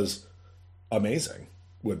accent was amazing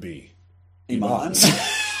would be Iman's.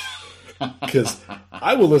 Because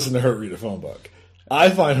I will listen to her read a phone book.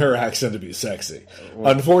 I find her accent to be sexy.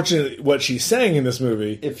 Unfortunately, what she's saying in this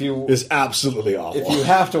movie is absolutely awful. If you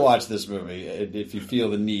have to watch this movie, if you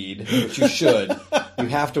feel the need, which you should, you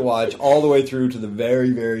have to watch all the way through to the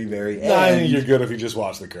very, very, very end. I think you're good if you just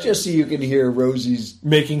watch the credits. Just so you can hear Rosie's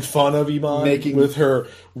making fun of Iman with her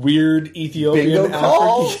weird Ethiopian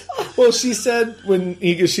call. Well, she said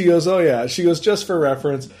she goes, oh yeah, she goes, just for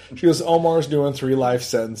reference, she goes, Omar's doing 3 life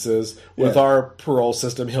sentences. With our parole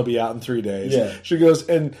system, he'll be out in 3 days. Yeah. She goes,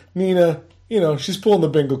 and Nina, she's pulling the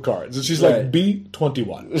bingo cards, and she's like,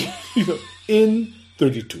 B21, in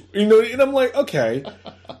 32, and I'm like, okay,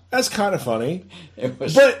 that's kind of funny,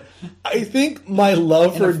 but I think my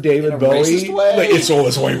love for David Bowie, it's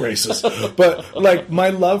always way racist, but like my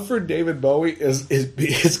love for David Bowie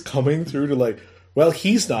is coming through to like, well,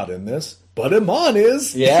 he's not in this, but Iman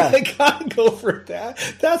is. Yeah. I gotta go for that.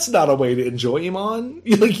 That's not a way to enjoy Iman.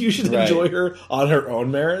 You should enjoy her on her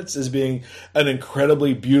own merits as being an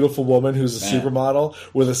incredibly beautiful woman who's a supermodel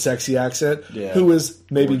with a sexy accent, who is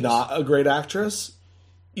maybe not a great actress.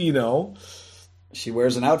 She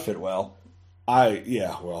wears an outfit well.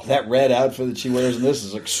 That red outfit that she wears in this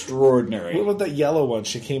is extraordinary. What about that yellow one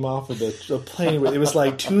she came off of the plane with? It was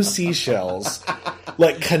like 2 seashells,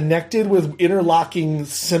 like connected with interlocking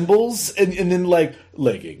symbols, and then like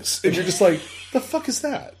leggings, and you're just like, the fuck is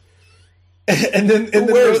that? And then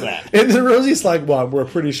that? And then Rosie's like, well, we're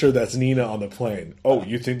pretty sure that's Nina on the plane. Oh,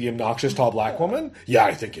 you think the obnoxious tall black woman? Yeah,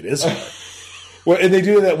 I think it is her. Well, and they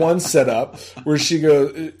do that one setup where she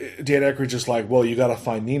goes, Dan Aykroyd just like, well, you got to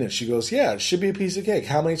find Nina. She goes, yeah, it should be a piece of cake.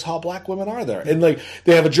 How many tall black women are there? And like,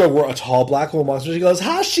 they have a joke where a tall black woman walks in. She goes,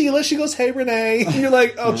 hi, Sheila. She goes, hey, Renee. And you're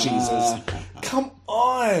like, oh, Jesus. Come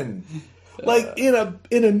on. Like,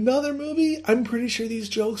 in another movie, I'm pretty sure these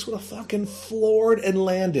jokes would have fucking floored and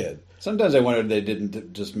landed. Sometimes I wonder if they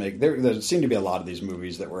didn't just make... There seemed to be a lot of these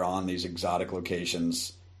movies that were on these exotic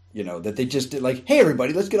locations... that they just did like, hey,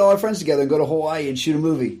 everybody, let's get all our friends together and go to Hawaii and shoot a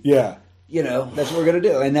movie. Yeah. That's what we're going to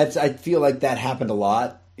do. And I feel like that happened a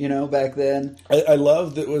lot, back then. I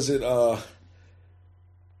love that, was it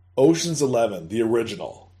Ocean's 11, the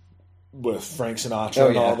original, with Frank Sinatra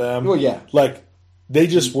and all them? Well, yeah. Like, they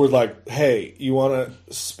just were like, hey, you want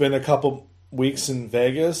to spend a couple weeks in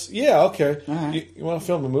Vegas? Yeah, okay. Right. You want to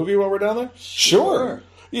film a movie while we're down there? Sure.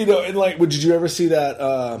 And like, did you ever see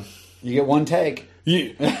that? You get one take.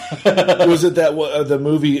 Was it that the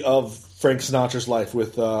movie of Frank Sinatra's life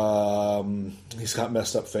with he's got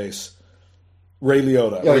messed up face? Ray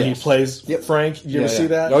Liotta, where he plays Yep. Frank. You ever see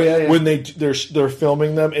that? Oh, yeah. When they're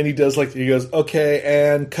filming them, and he goes, okay,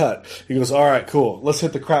 and cut. He goes, all right, cool. Let's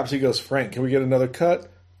hit the craps. He goes, Frank, can we get another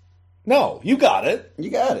cut? No, you got it. You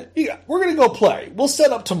got it. We're gonna go play. We'll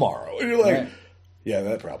set up tomorrow. And you're like, Right. yeah,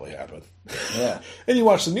 that probably happened. Yeah. And you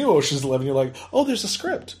watch the new Ocean's 11, you're like, oh, there's a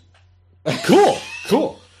script. Cool.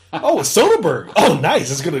 Oh, it's Soderbergh. Oh, nice.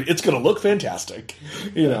 It's gonna look fantastic.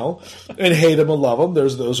 And hate him and love him.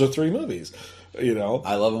 Those are 3 movies.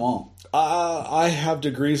 I love them all. I have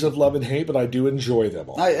degrees of love and hate, but I do enjoy them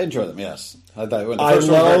all. I enjoy them. Yes, I thought when the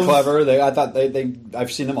first one was very clever. I thought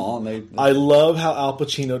I've seen them all, and I love how Al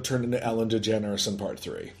Pacino turned into Ellen DeGeneres in Part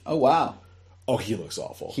 3. Oh wow! Oh, he looks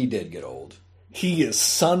awful. He did get old. He is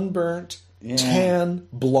sunburnt, tan,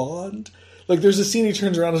 blonde. Like there's a scene he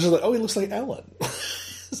turns around and is like, oh, he looks like Ellen.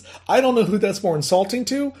 I don't know who that's more insulting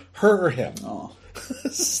to, her or him. Oh,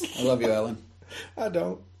 I love you, Ellen. I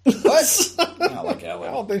don't. What? I like Ellen.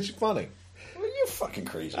 I don't think she's funny. Well, you're fucking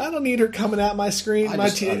crazy. I don't need her coming at my screen, my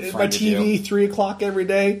TV, you. 3 o'clock every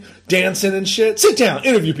day, dancing and shit. Sit down,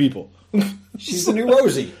 interview people. She's the new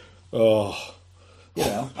Rosie. Oh,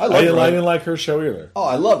 I didn't like her show either. Oh,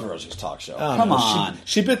 I loved Rosie's talk show. Come on.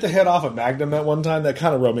 She bit the head off of Magnum that one time. That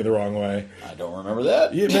kind of rubbed me the wrong way. I don't remember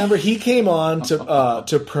that. You remember he came on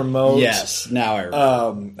to promote? Yes, now I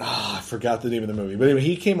remember. I forgot the name of the movie, but anyway,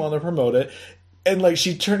 he came on to promote it. And like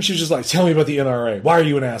she was just like, tell me about the NRA. Why are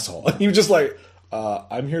you an asshole? And he was just like,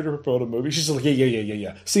 I'm here to promote a movie. She's like,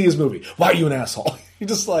 yeah. See his movie. Why are you an asshole? You're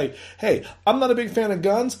just like, hey, I'm not a big fan of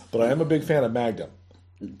guns, but I am a big fan of Magnum.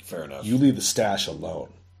 Fair enough. You leave the stash alone.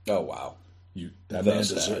 Oh wow.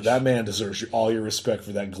 That man deserves all your respect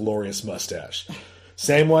for that glorious mustache.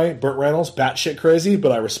 Same way, Burt Reynolds, batshit crazy,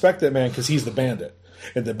 but I respect that man because he's the bandit.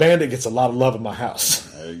 And the bandit gets a lot of love in my house.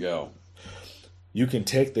 There you go. You can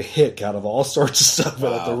take the hick out of all sorts of stuff,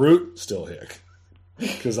 but at the root, still hick.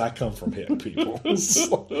 Because I come from hick people.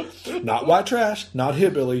 Not white trash, not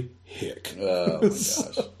hillbilly, hick. Oh, my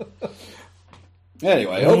gosh.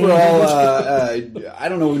 Anyway, overall, I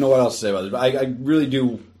don't know what else to say about this, but I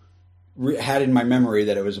really had in my memory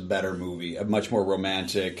that it was a better movie, a much more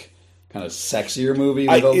romantic, kind of sexier movie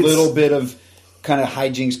with a little bit of kind of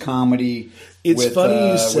hijinks comedy. It's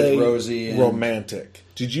funny you say Rosie romantic.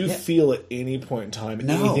 Did you feel at any point in time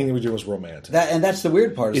anything they were doing was romantic? And that's the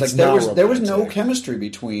weird part. It's like there was no chemistry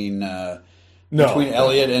between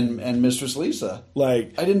Elliot and Mistress Lisa.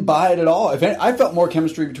 Like I didn't buy it at all. I felt more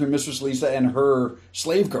chemistry between Mistress Lisa and her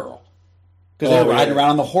slave girl. Because they were riding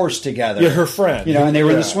around on the horse together. Yeah, her friend. And they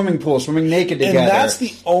were in the swimming pool, swimming naked together. And that's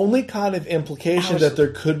the only kind of implication that there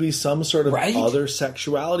could be some sort of other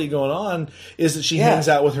sexuality going on, is that she hangs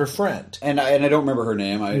out with her friend. And I don't remember her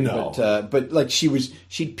name. But like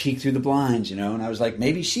she'd peek through the blinds, and I was like,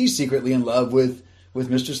 maybe she's secretly in love with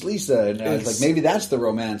Mistress Lisa. And I was like, maybe that's the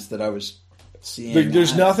romance that I was seeing.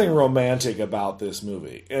 There's nothing romantic about this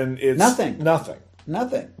movie. And it's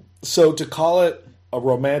Nothing. So to call it a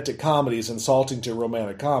romantic comedy is insulting to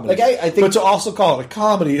romantic comedy. Like I think, but to also call it a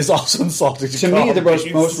comedy is also insulting to comedy. Me,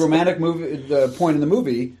 the most romantic point in the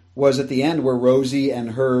movie was at the end where Rosie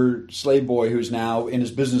and her slave boy, who's now in his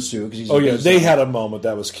business suit, because they had a moment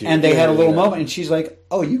that was cute, and they had a little moment, and she's like,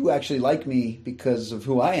 "Oh, you actually like me because of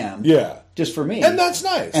who I am, just for me," and that's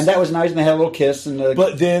nice, and that was nice, and they had a little kiss,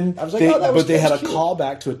 but then I was like, they had a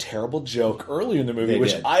callback to a terrible joke earlier in the movie,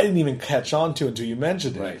 which I didn't even catch on to until you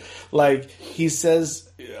mentioned it. Right. Like he says,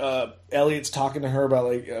 Elliot's talking to her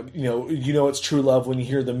about it's true love when you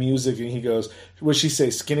hear the music, and he goes, what she say?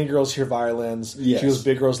 Skinny girls hear violins. Yes. She goes,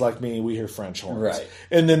 big girls like me, we hear French horns. Right.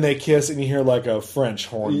 And then they kiss, and you hear like a French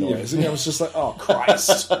horn noise, and I was just like, oh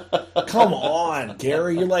Christ, come on,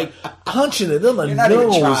 Gary, you're like punching it in the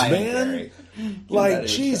nose, man. Like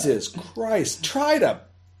Jesus Christ, try to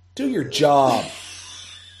do your job.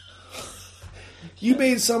 You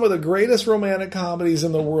made some of the greatest romantic comedies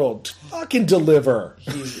in the world. Fucking deliver.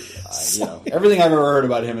 Everything I've ever heard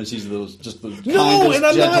about him is he's just the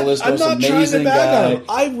kindest, gentlest, most amazing guy.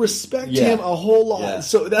 I respect him a whole lot. Yeah.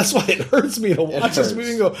 So that's why it hurts me to watch this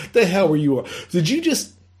movie and go, the hell were you? Did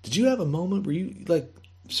you have a moment where you like?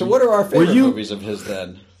 So what are our favorite movies of his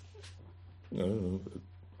then?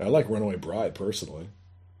 I like Runaway Bride personally.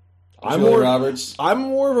 Julia Roberts. I'm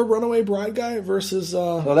more of a Runaway Bride guy versus.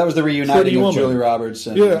 Well, that was the reuniting of Julia Roberts.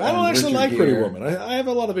 I don't actually like Pretty Woman. I have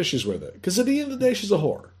a lot of issues with it because at the end of the day, she's a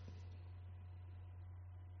whore.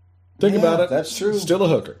 Think about it. That's true. Still a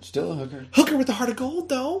hooker. Hooker with a heart of gold,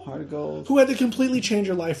 though. Heart of gold. Who had to completely change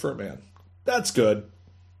her life for a man. That's good.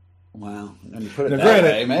 Wow. And you put it that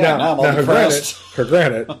way, man. Now I'm all depressed.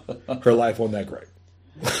 Granted, her life wasn't that great.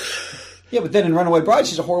 Yeah, but then in Runaway Bride,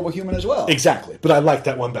 she's a horrible human as well. Exactly, but I like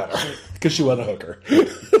that one better because she wasn't a hooker.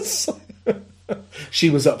 She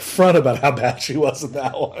was upfront about how bad she was in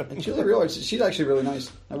that one. And Julia Roberts, she's actually really nice.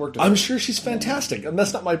 I worked with her. I'm sure she's fantastic, and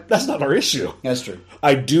that's not our issue. That's true.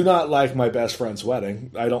 I do not like My Best Friend's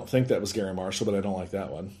Wedding. I don't think that was Gary Marshall, but I don't like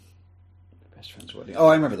that one. Best Friend's Wedding. Oh,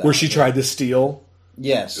 I remember that. Where she tried to steal.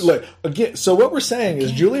 Yes. Like, again, so what we're saying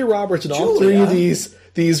is Julia Roberts in all three of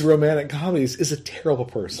these romantic comedies is a terrible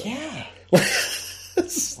person. Yeah. Wow.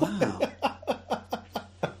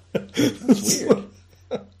 That's weird.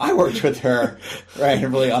 I worked with her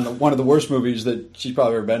randomly on one of the worst movies that she's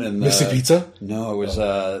probably ever been in. Missing Pizza? No, it was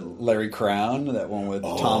Larry Crown, that one with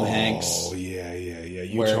Tom Hanks. Oh, yeah.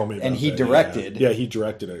 You told me about and he that, directed. Yeah, he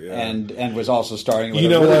directed it, yeah. And was also starring with a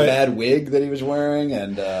really bad wig that he was wearing.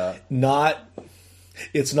 And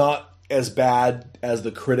it's not as bad as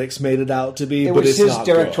the critics made it out to be, it but was it's his not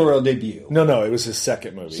directorial good. debut. No, it was his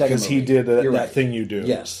second movie because he did that Thing You Do.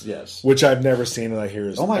 Yes, which I've never seen and I hear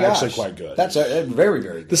is actually quite good. That's very, very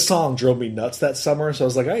good. The song drove me nuts that summer, so I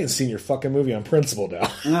was like, I ain't seen your fucking movie on principle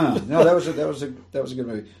now. No, that was a good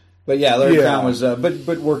movie. But yeah, Larry Crown was,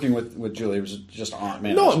 but working with Julie was just on.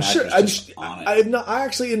 Man, no, I'm sure. I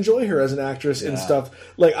actually enjoy her as an actress and stuff.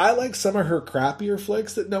 Like I like some of her crappier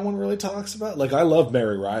flicks that no one really talks about. Like I love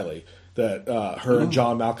Mary Riley. That her and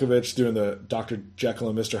John Malkovich doing the Dr. Jekyll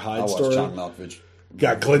and Mr. Hyde story. John Malkovich.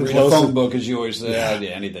 Got Glenn Read Close. A phone book, as you always say. Yeah,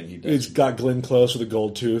 anything he does. He's got Glenn Close with a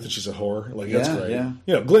gold tooth, and she's a whore. Like that's great. Yeah.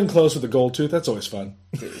 You know, Glenn Close with a gold tooth. That's always fun.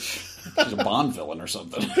 She's a Bond villain or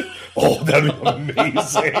something. Oh, that'd be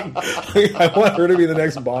amazing. I want her to be the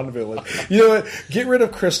next Bond villain. You know what? Get rid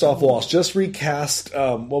of Christoph Waltz. Just recast,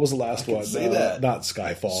 what was the last one? Say that. Not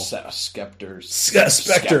Skyfall. Spectre.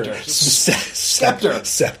 Skeptic.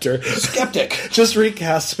 Just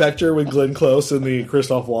recast Spectre with Glenn Close in the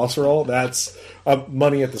Christoph Waltz role. That's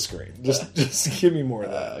money at the screen. Just give me more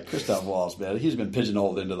of that. Christoph Waltz, man. He's been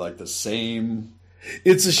pigeonholed into like the same...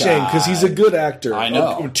 It's a shame because he's a good actor. I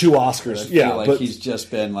know. 2 Oscars. But he's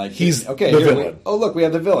just been like he's okay. The villain. Look, we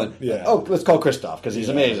have the villain. Yeah. Oh, let's call Christoph because he's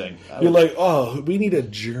amazing. You're like, oh, we need a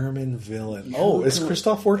German villain. Oh, is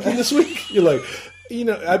Christoph working this week? You're like,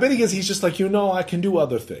 I bet he's just like, I can do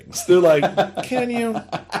other things. They're like, can you?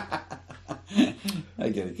 I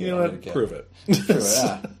get it. You know what? Prove it.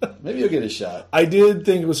 Maybe you'll get a shot. I did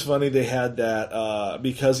think it was funny they had that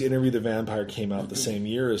because Interview the Vampire came out the same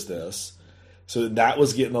year as this. So that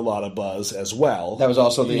was getting a lot of buzz as well. That was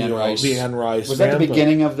also the Anne Rice. The Anne Rice. Was that the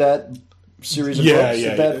beginning of that series of books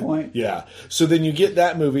at that point? Yeah. So then you get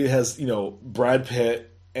that movie. It has, Brad Pitt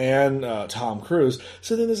and Tom Cruise.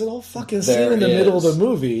 So then there's an whole fucking scene in the middle of the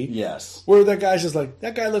movie. Yes. Where that guy's just like,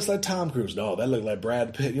 that guy looks like Tom Cruise. No, that looked like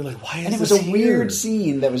Brad Pitt. You're like, why is this? And it was a weird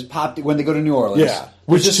scene that was popped when they go to New Orleans. Yeah.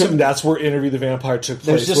 That's where Interview the Vampire took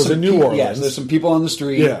place. Was in New Orleans. Yeah, so there's some people on the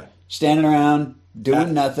street standing around.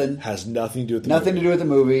 Doing nothing. Has nothing to do with the movie. To do with the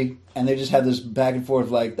movie. And they just have this back and forth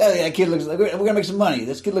like, that kid looks like, we're going to make some money.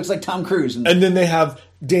 This kid looks like Tom Cruise. And then they have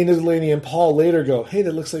Dana Delaney and Paul later go, hey,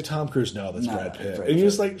 that looks like Tom Cruise. No, that's Brad Pitt. And you're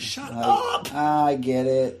just like, shut up. I get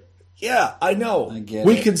it. Yeah, I know. I get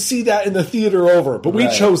we it. could see that in the theater over, but we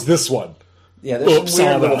chose this one. Yeah, there's some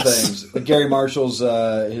weird little things. Like Gary Marshall's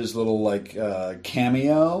his little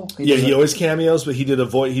cameo. He always cameos, but he did a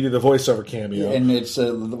voiceover cameo. And it's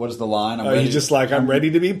what is the line? He's just like, I'm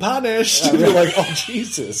ready to be punished. And you're like, oh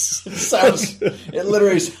Jesus! It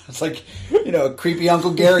literally sounds like creepy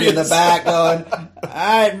Uncle Gary in the back going, all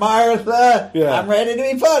right, Martha, I'm ready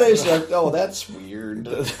to be punished. Like, oh, that's weird.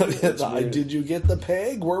 Did you get the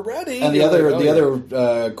peg? We're ready. And the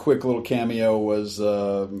other quick little cameo was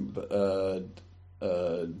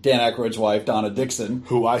Dan Aykroyd's wife, Donna Dixon,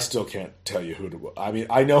 who I still can't tell you who to. I mean,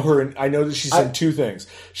 I know her. I know that she's in 2 things.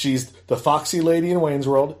 She's the foxy lady in Wayne's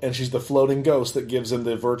World, and she's the floating ghost that gives him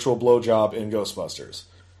the virtual blowjob in Ghostbusters.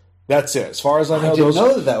 That's it. As far as I know,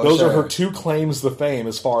 those are her 2 claims to fame,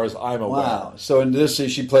 as far as I'm aware. Wow. So in this,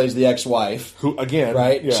 she plays the ex-wife, who again,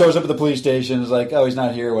 shows up at the police station, is like, oh, he's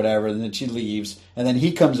not here, whatever, and then she leaves, and then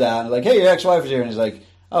he comes out and like, hey, your ex-wife is here, and he's like,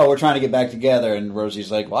 oh, we're trying to get back together. And Rosie's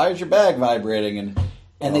like, why is your bag vibrating?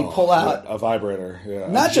 And they pull out a vibrator. Yeah.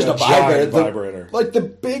 Not just a vibrator. Like the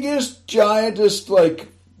biggest, giantest,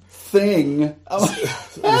 thing.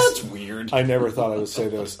 That's weird. I never thought I would say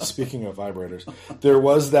this. Speaking of vibrators, there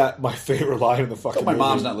was my favorite line in the fucking movie. My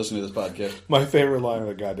mom's not listening to this podcast. My favorite line in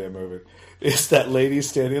the goddamn movie is that lady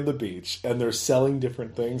standing on the beach and they're selling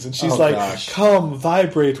different things. And she's come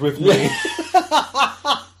vibrate with me.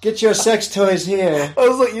 Get your sex toys here. I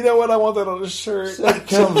was like, you know what? I want that on a shirt.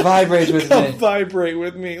 Come vibrate with Come me. vibrate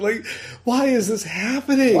with me. Like, why is this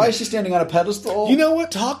happening? Why is she standing on a pedestal? You know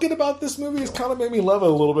what? Talking about this movie has kind of made me love it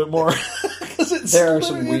a little bit more. There are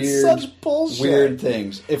some such bullshit. weird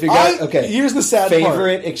things. If you got here's the sad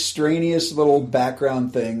favorite part. extraneous little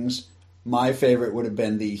background things. My favorite would have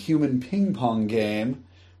been the human ping pong game,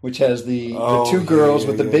 which has the two girls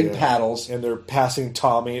with the big paddles. And they're passing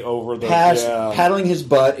Tommy over the... paddling his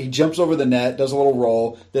butt. He jumps over the net, does a little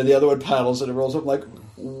roll. Then the other one paddles, and it rolls up. Like,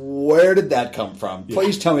 where did that come from?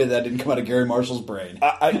 Please tell me that didn't come out of Gary Marshall's brain.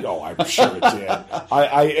 I'm sure it did.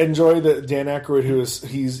 I enjoy that Dan Aykroyd,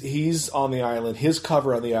 he's on the island. His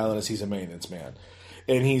cover on the island is he's a maintenance man.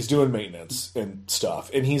 And he's doing maintenance and stuff.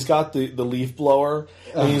 And he's got the leaf blower.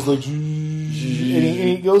 And he's like... and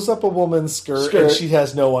he goes up a woman's skirt. And she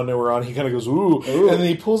has no underwear on. He kind of goes, ooh. And then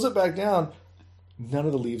he pulls it back down. None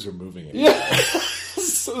of the leaves are moving anymore. Yeah.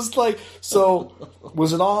 So it's like... So,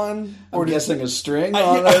 was it on? Or guessing a string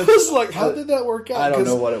I was like, how did that work out? I don't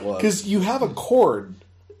know what it was. Because you have a cord.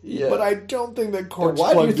 Yeah. But I don't think that cord's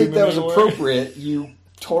Why do you think that was anywhere. appropriate, you...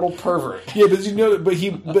 total pervert. Yeah, but you know, but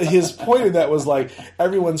his point in that was like,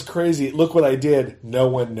 everyone's crazy. Look what I did. No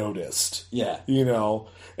one noticed. Yeah, you know.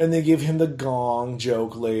 And they give him the gong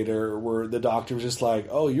joke later, where the doctor was just like,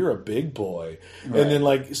 "Oh, you're a big boy," right. And then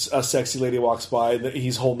like a sexy lady walks by, and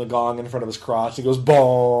he's holding the gong in front of his crotch. And he goes,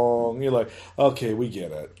 "Bong!" You're like, "Okay, we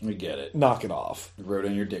get it. We get it. Knock it off." You wrote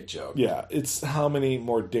in your dick joke. Yeah, it's how many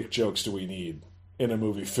more dick jokes do we need in a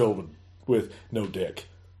movie filled with no dick?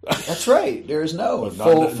 That's right. There is no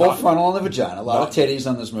full frontal on the vagina. A lot of titties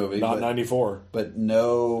on this movie. Not 94. But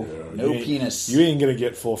no penis. You ain't going to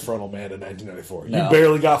get full frontal man in 1994. No. You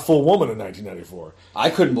barely got full woman in 1994. I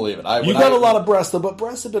couldn't believe it. You got a lot of breasts, though, but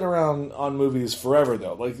breasts have been around on movies forever,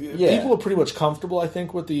 though. Like people are pretty much comfortable, I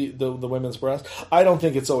think, with the women's breast. I don't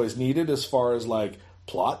think it's always needed as far as, like,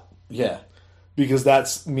 plot. Yeah. Because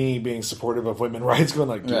that's me being supportive of women's rights, going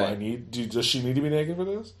like, does she need to be naked for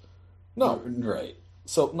this? No. Right.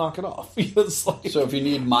 So knock it off. So if you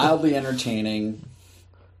need mildly entertaining,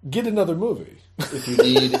 get another movie. If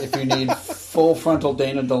you need full frontal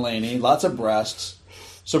Dana Delaney, lots of breasts,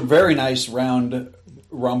 some very nice round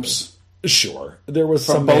rumps. Sure, there was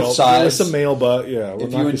from some both male, sides. There was some male butt. Yeah.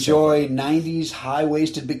 If you enjoy '90s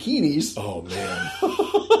high-waisted bikinis, oh man,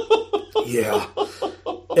 yeah.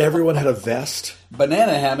 Everyone had a vest.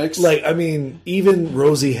 Banana hammocks. Like, I mean, even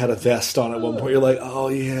Rosie had a vest on at one point. You're like, oh,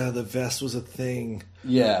 yeah, the vest was a thing.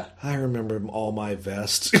 Yeah. I remember all my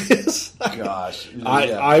vests. Gosh.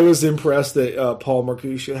 I was impressed that Paul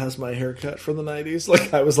Marcuscia has my haircut from the 90s.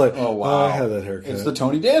 Like, I was like, oh, wow. I had that haircut. It's the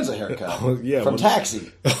Tony Danza haircut. From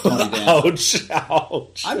Taxi. Tony Danza.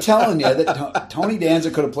 Ouch. I'm telling you that Tony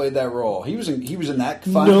Danza could have played that role. He was in that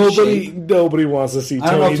fine shape. Nobody wants to see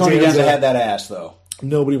Tony Danza. I don't know if Tony Danza had that ass, though.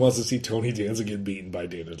 Nobody wants to see Tony Danza get beaten by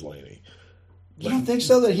Dana Delaney. You don't think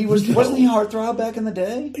so? That he was wasn't he heartthrob back in the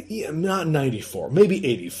day? Yeah, not 94, maybe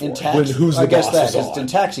 84. In Taxi, Who's the Boss was on. In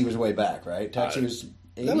Taxi was way back, right? Taxi was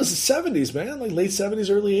 80s? That was the 70s, man, like late 70s,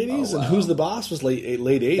 early 80s, and Who's the Boss was late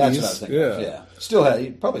 80s. That's what I was thinking. Yeah, he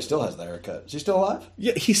probably still has the haircut. Is he still alive?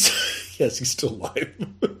 Yeah, he's still alive.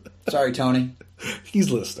 Sorry, Tony. He's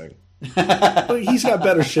listening. He's got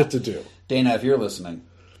better shit to do. Dana, if you're listening.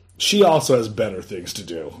 She also has better things to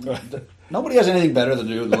do. Nobody has anything better to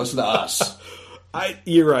do than listen to us.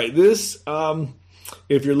 You're right. This,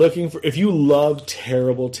 if you love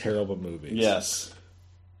terrible, terrible movies, yes,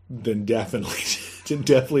 then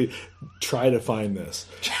definitely try to find this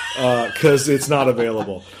because it's not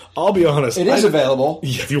available. I'll be honest. It is available.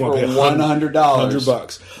 Yeah, if you want to pay $100,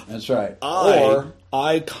 $100. That's right.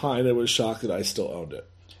 I kind of was shocked that I still owned it.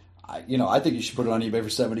 I think you should put it on eBay for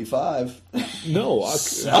 $75. No,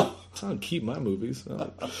 I'll keep my movies.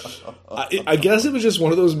 I guess it was just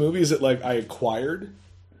one of those movies that like I acquired,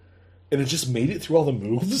 and it just made it through all the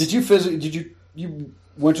moves. Did you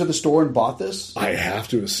went to the store and bought this? I have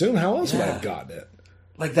to assume. How else would I have gotten it?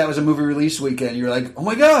 Like that was a movie release weekend. You're like, oh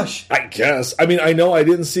my gosh! I guess. I mean, I know I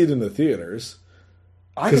didn't see it in the theaters.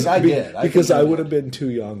 I think I did. Because I would have been too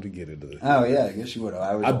young to get into the theater. Oh, yeah, I guess you would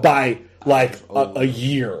have. By a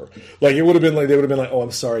year. Like, it would have been like, they would have been like, oh,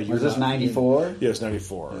 I'm sorry. Was this 94? Yeah, it was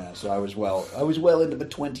 94. Yeah, so I was well into the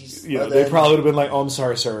 20s. Yeah, they probably would have been like, oh, I'm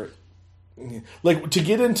sorry, sir. Like, to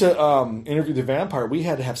get into Interview the Vampire, we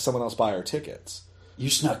had to have someone else buy our tickets. You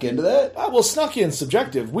snuck into that? Well, snuck in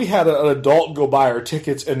subjective. We had an adult go buy our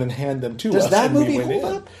tickets and then hand them to us. Does that movie hold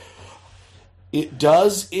up? It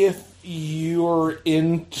does if you're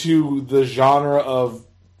into the genre of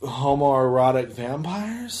homoerotic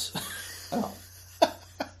vampires. Oh.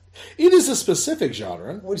 It is a specific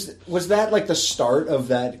genre. Was that like the start of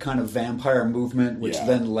that kind of vampire movement, which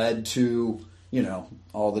then led to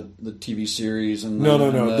all the TV series and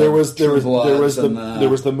no. There was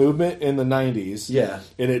the movement in the 90s. Yeah,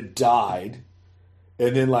 and it died.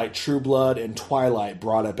 And then, like, True Blood and Twilight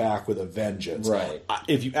brought it back with a vengeance. Right.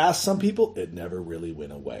 If you ask some people, it never really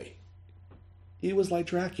went away. It was like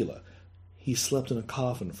Dracula. He slept in a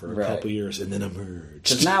coffin for a couple years and then emerged.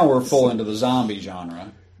 Because now we're full into the zombie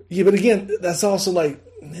genre. Yeah, but again, that's also like,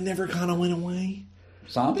 it never kind of went away.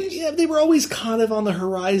 Zombies? Yeah, they were always kind of on the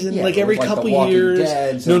horizon, Yeah, like every like couple the Walking years.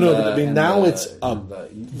 Deads I mean, now it's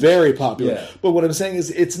very popular. Yeah. But what I'm saying is,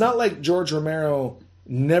 it's not like George Romero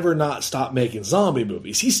never not stopped making zombie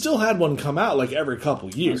movies. He still had one come out like every couple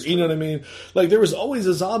years. You know what I mean? Like, there was always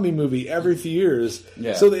a zombie movie every few years.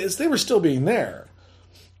 Yeah. So they were still being there.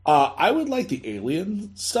 I would like the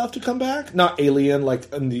Alien stuff to come back. Not Alien, like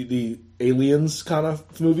the Aliens kind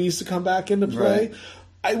of movies to come back into play. Right.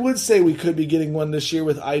 I would say we could be getting one this year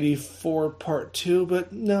with ID4 Part 2,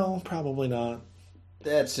 but no, probably not.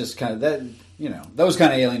 That's just kind of that. Those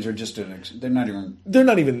kind of aliens are just they're not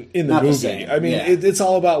even in the movie. Same. I mean, it's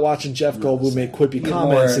all about watching Jeff Goldblum make quippy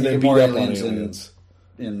comments and then beat up on aliens.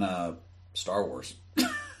 In Star Wars.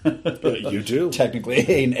 You do.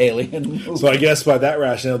 Technically an alien movie. So I guess by that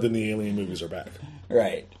rationale, then the alien movies are back.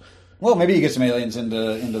 Right. Well, maybe you get some aliens into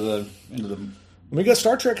the. We got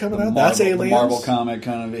Star Trek coming out. That's aliens. The Marvel comic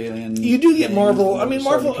kind of alien. You do get Marvel. I mean,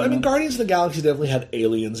 Marvel. I mean, Guardians of the Galaxy definitely had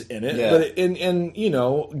aliens in it. Yeah. But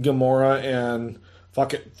Gamora and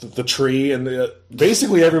the tree and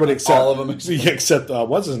basically everybody except all of them except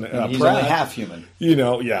what's his name? He's Pratt. only half human.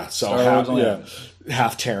 So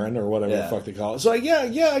half Terran or whatever the fuck they call it. So I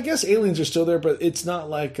guess aliens are still there, but it's not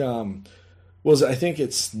like I think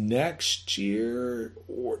it's next year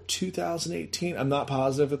or 2018. I'm not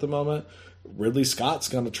positive at the moment. Ridley Scott's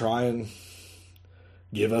going to try and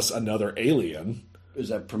give us another Alien. Is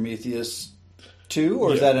that Prometheus 2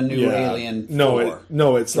 or is that a new Alien 4?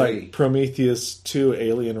 No, it's 3. Like Prometheus 2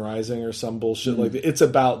 Alien Rising or some bullshit like that. It's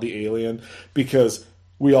about the alien because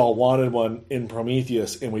we all wanted one in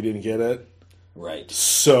Prometheus and we didn't get it. Right.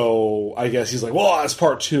 So I guess he's like, well, that's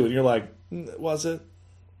part 2. And you're like, was it?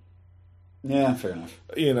 Yeah, fair enough.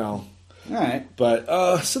 All right.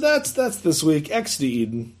 But so that's this week. X to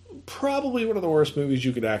Eden. Probably one of the worst movies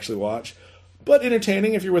you could actually watch, but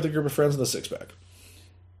entertaining if you're with a group of friends in a 6-pack.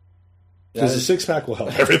 Because the 6-pack will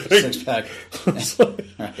help everything. 6-pack.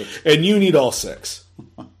 Right. And you need all 6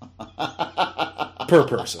 per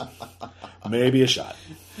person. Maybe a shot.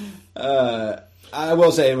 I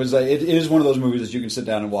will say it is one of those movies that you can sit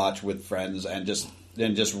down and watch with friends and just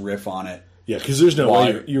riff on it. Yeah, because there's no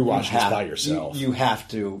way you're watching this by yourself. You have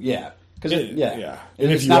to, yeah.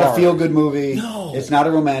 And it's not a feel-good movie. No. It's not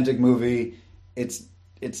a romantic movie.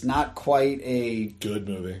 It's not quite a good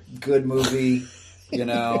movie. But the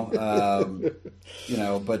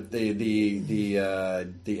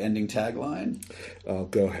ending tagline. Oh,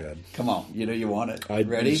 go ahead. Come on, you want it.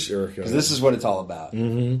 Ready? Sure. Because this is what it's all about.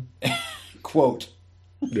 Mm-hmm. Quote.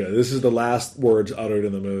 Yeah, this is the last words uttered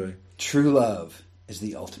in the movie. True love is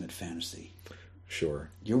the ultimate fantasy.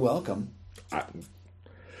 Sure. You're welcome.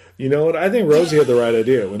 You know what? I think Rosie had the right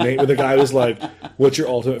idea when the guy was like, "What's your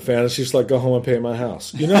ultimate fantasy?" She's like, "Go home and pay my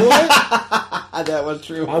house." You know what? That was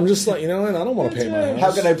true. I'm just like, you know what? I don't want to pay my house.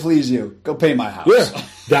 How can I please you? Go pay my house. Yeah,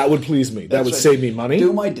 that would please me. That would save me money.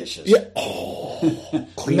 Do my dishes. Yeah. Oh,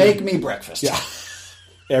 make me breakfast. Yeah.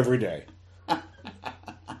 Every day.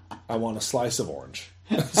 I want a slice of orange.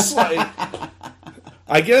 It's like,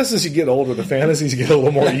 I guess as you get older, the fantasies get a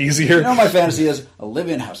little more easier. My fantasy is a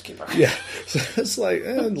live-in housekeeper. Yeah, so it's like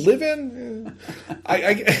live-in.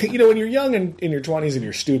 When you're young and in your 20s and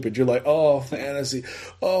you're stupid, you're like, oh, fantasy,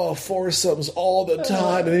 oh, foursomes all the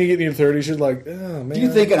time, and then you get in your 30s, you're like, oh man. Do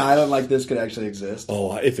you think an island like this could actually exist?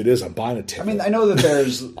 Oh, if it is, I'm buying a ticket. I mean, I know that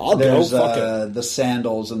there's fuck it. The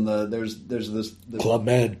Sandals and there's this Club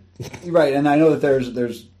Med, right? And I know that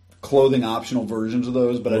there's clothing optional versions of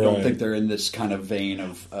those, but I don't think they're in this kind of vein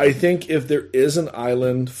of. I think if there is an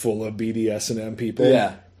island full of BDSM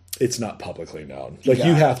people, it's not publicly known. Like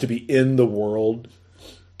you have to be in the world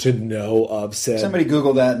to know of said. Somebody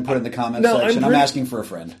Google that and put it in the comments section. I'm asking for a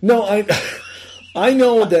friend. No, I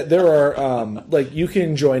know that there are you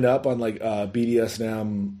can join up on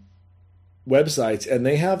BDSM websites and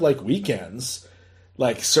they have like weekends,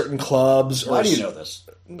 certain clubs. Why do you know this?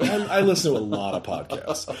 I listen to a lot of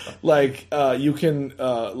podcasts. You can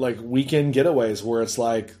weekend getaways where it's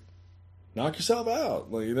like knock yourself out.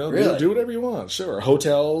 Really? Do whatever you want. Sure,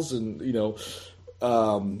 hotels and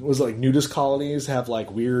nudist colonies have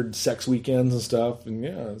weird sex weekends and stuff. And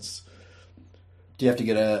it's. Do you have to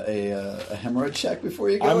get a hemorrhoid check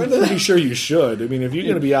before you go I'm into pretty that? sure you should. I mean, if you're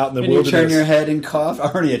going to be out in the And you wilderness, turn your head and cough. A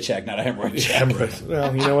hernia check, not a hemorrhoid check. hemorrhoid.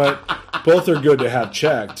 Well, you know what? Both are good to have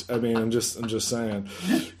checked. I mean, I'm just saying.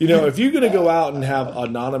 You know, if you're going to go out and have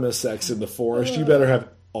anonymous sex in the forest, you better have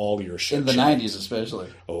all your shit In the checked. 90s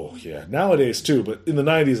especially. Oh, yeah. Nowadays, too, but in the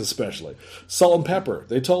 90s especially. Salt and pepper.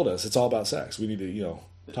 They told us it's all about sex. We need to,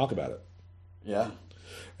 talk about it. Yeah.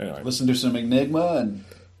 Anyway. Listen to some Enigma and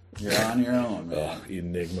you're on your own, man.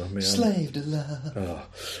 Enigma, man. Slave to love.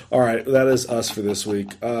 All right, that is us for this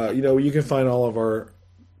week. You can find all of our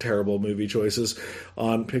terrible movie choices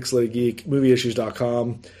on Pixelated Geek,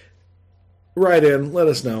 movieissues.com. Write in, let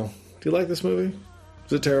us know. Do you like this movie?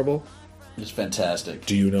 Is it terrible? It's fantastic.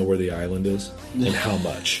 Do you know where the island is? And how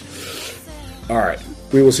much? All right,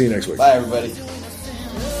 we will see you next week. Bye, everybody.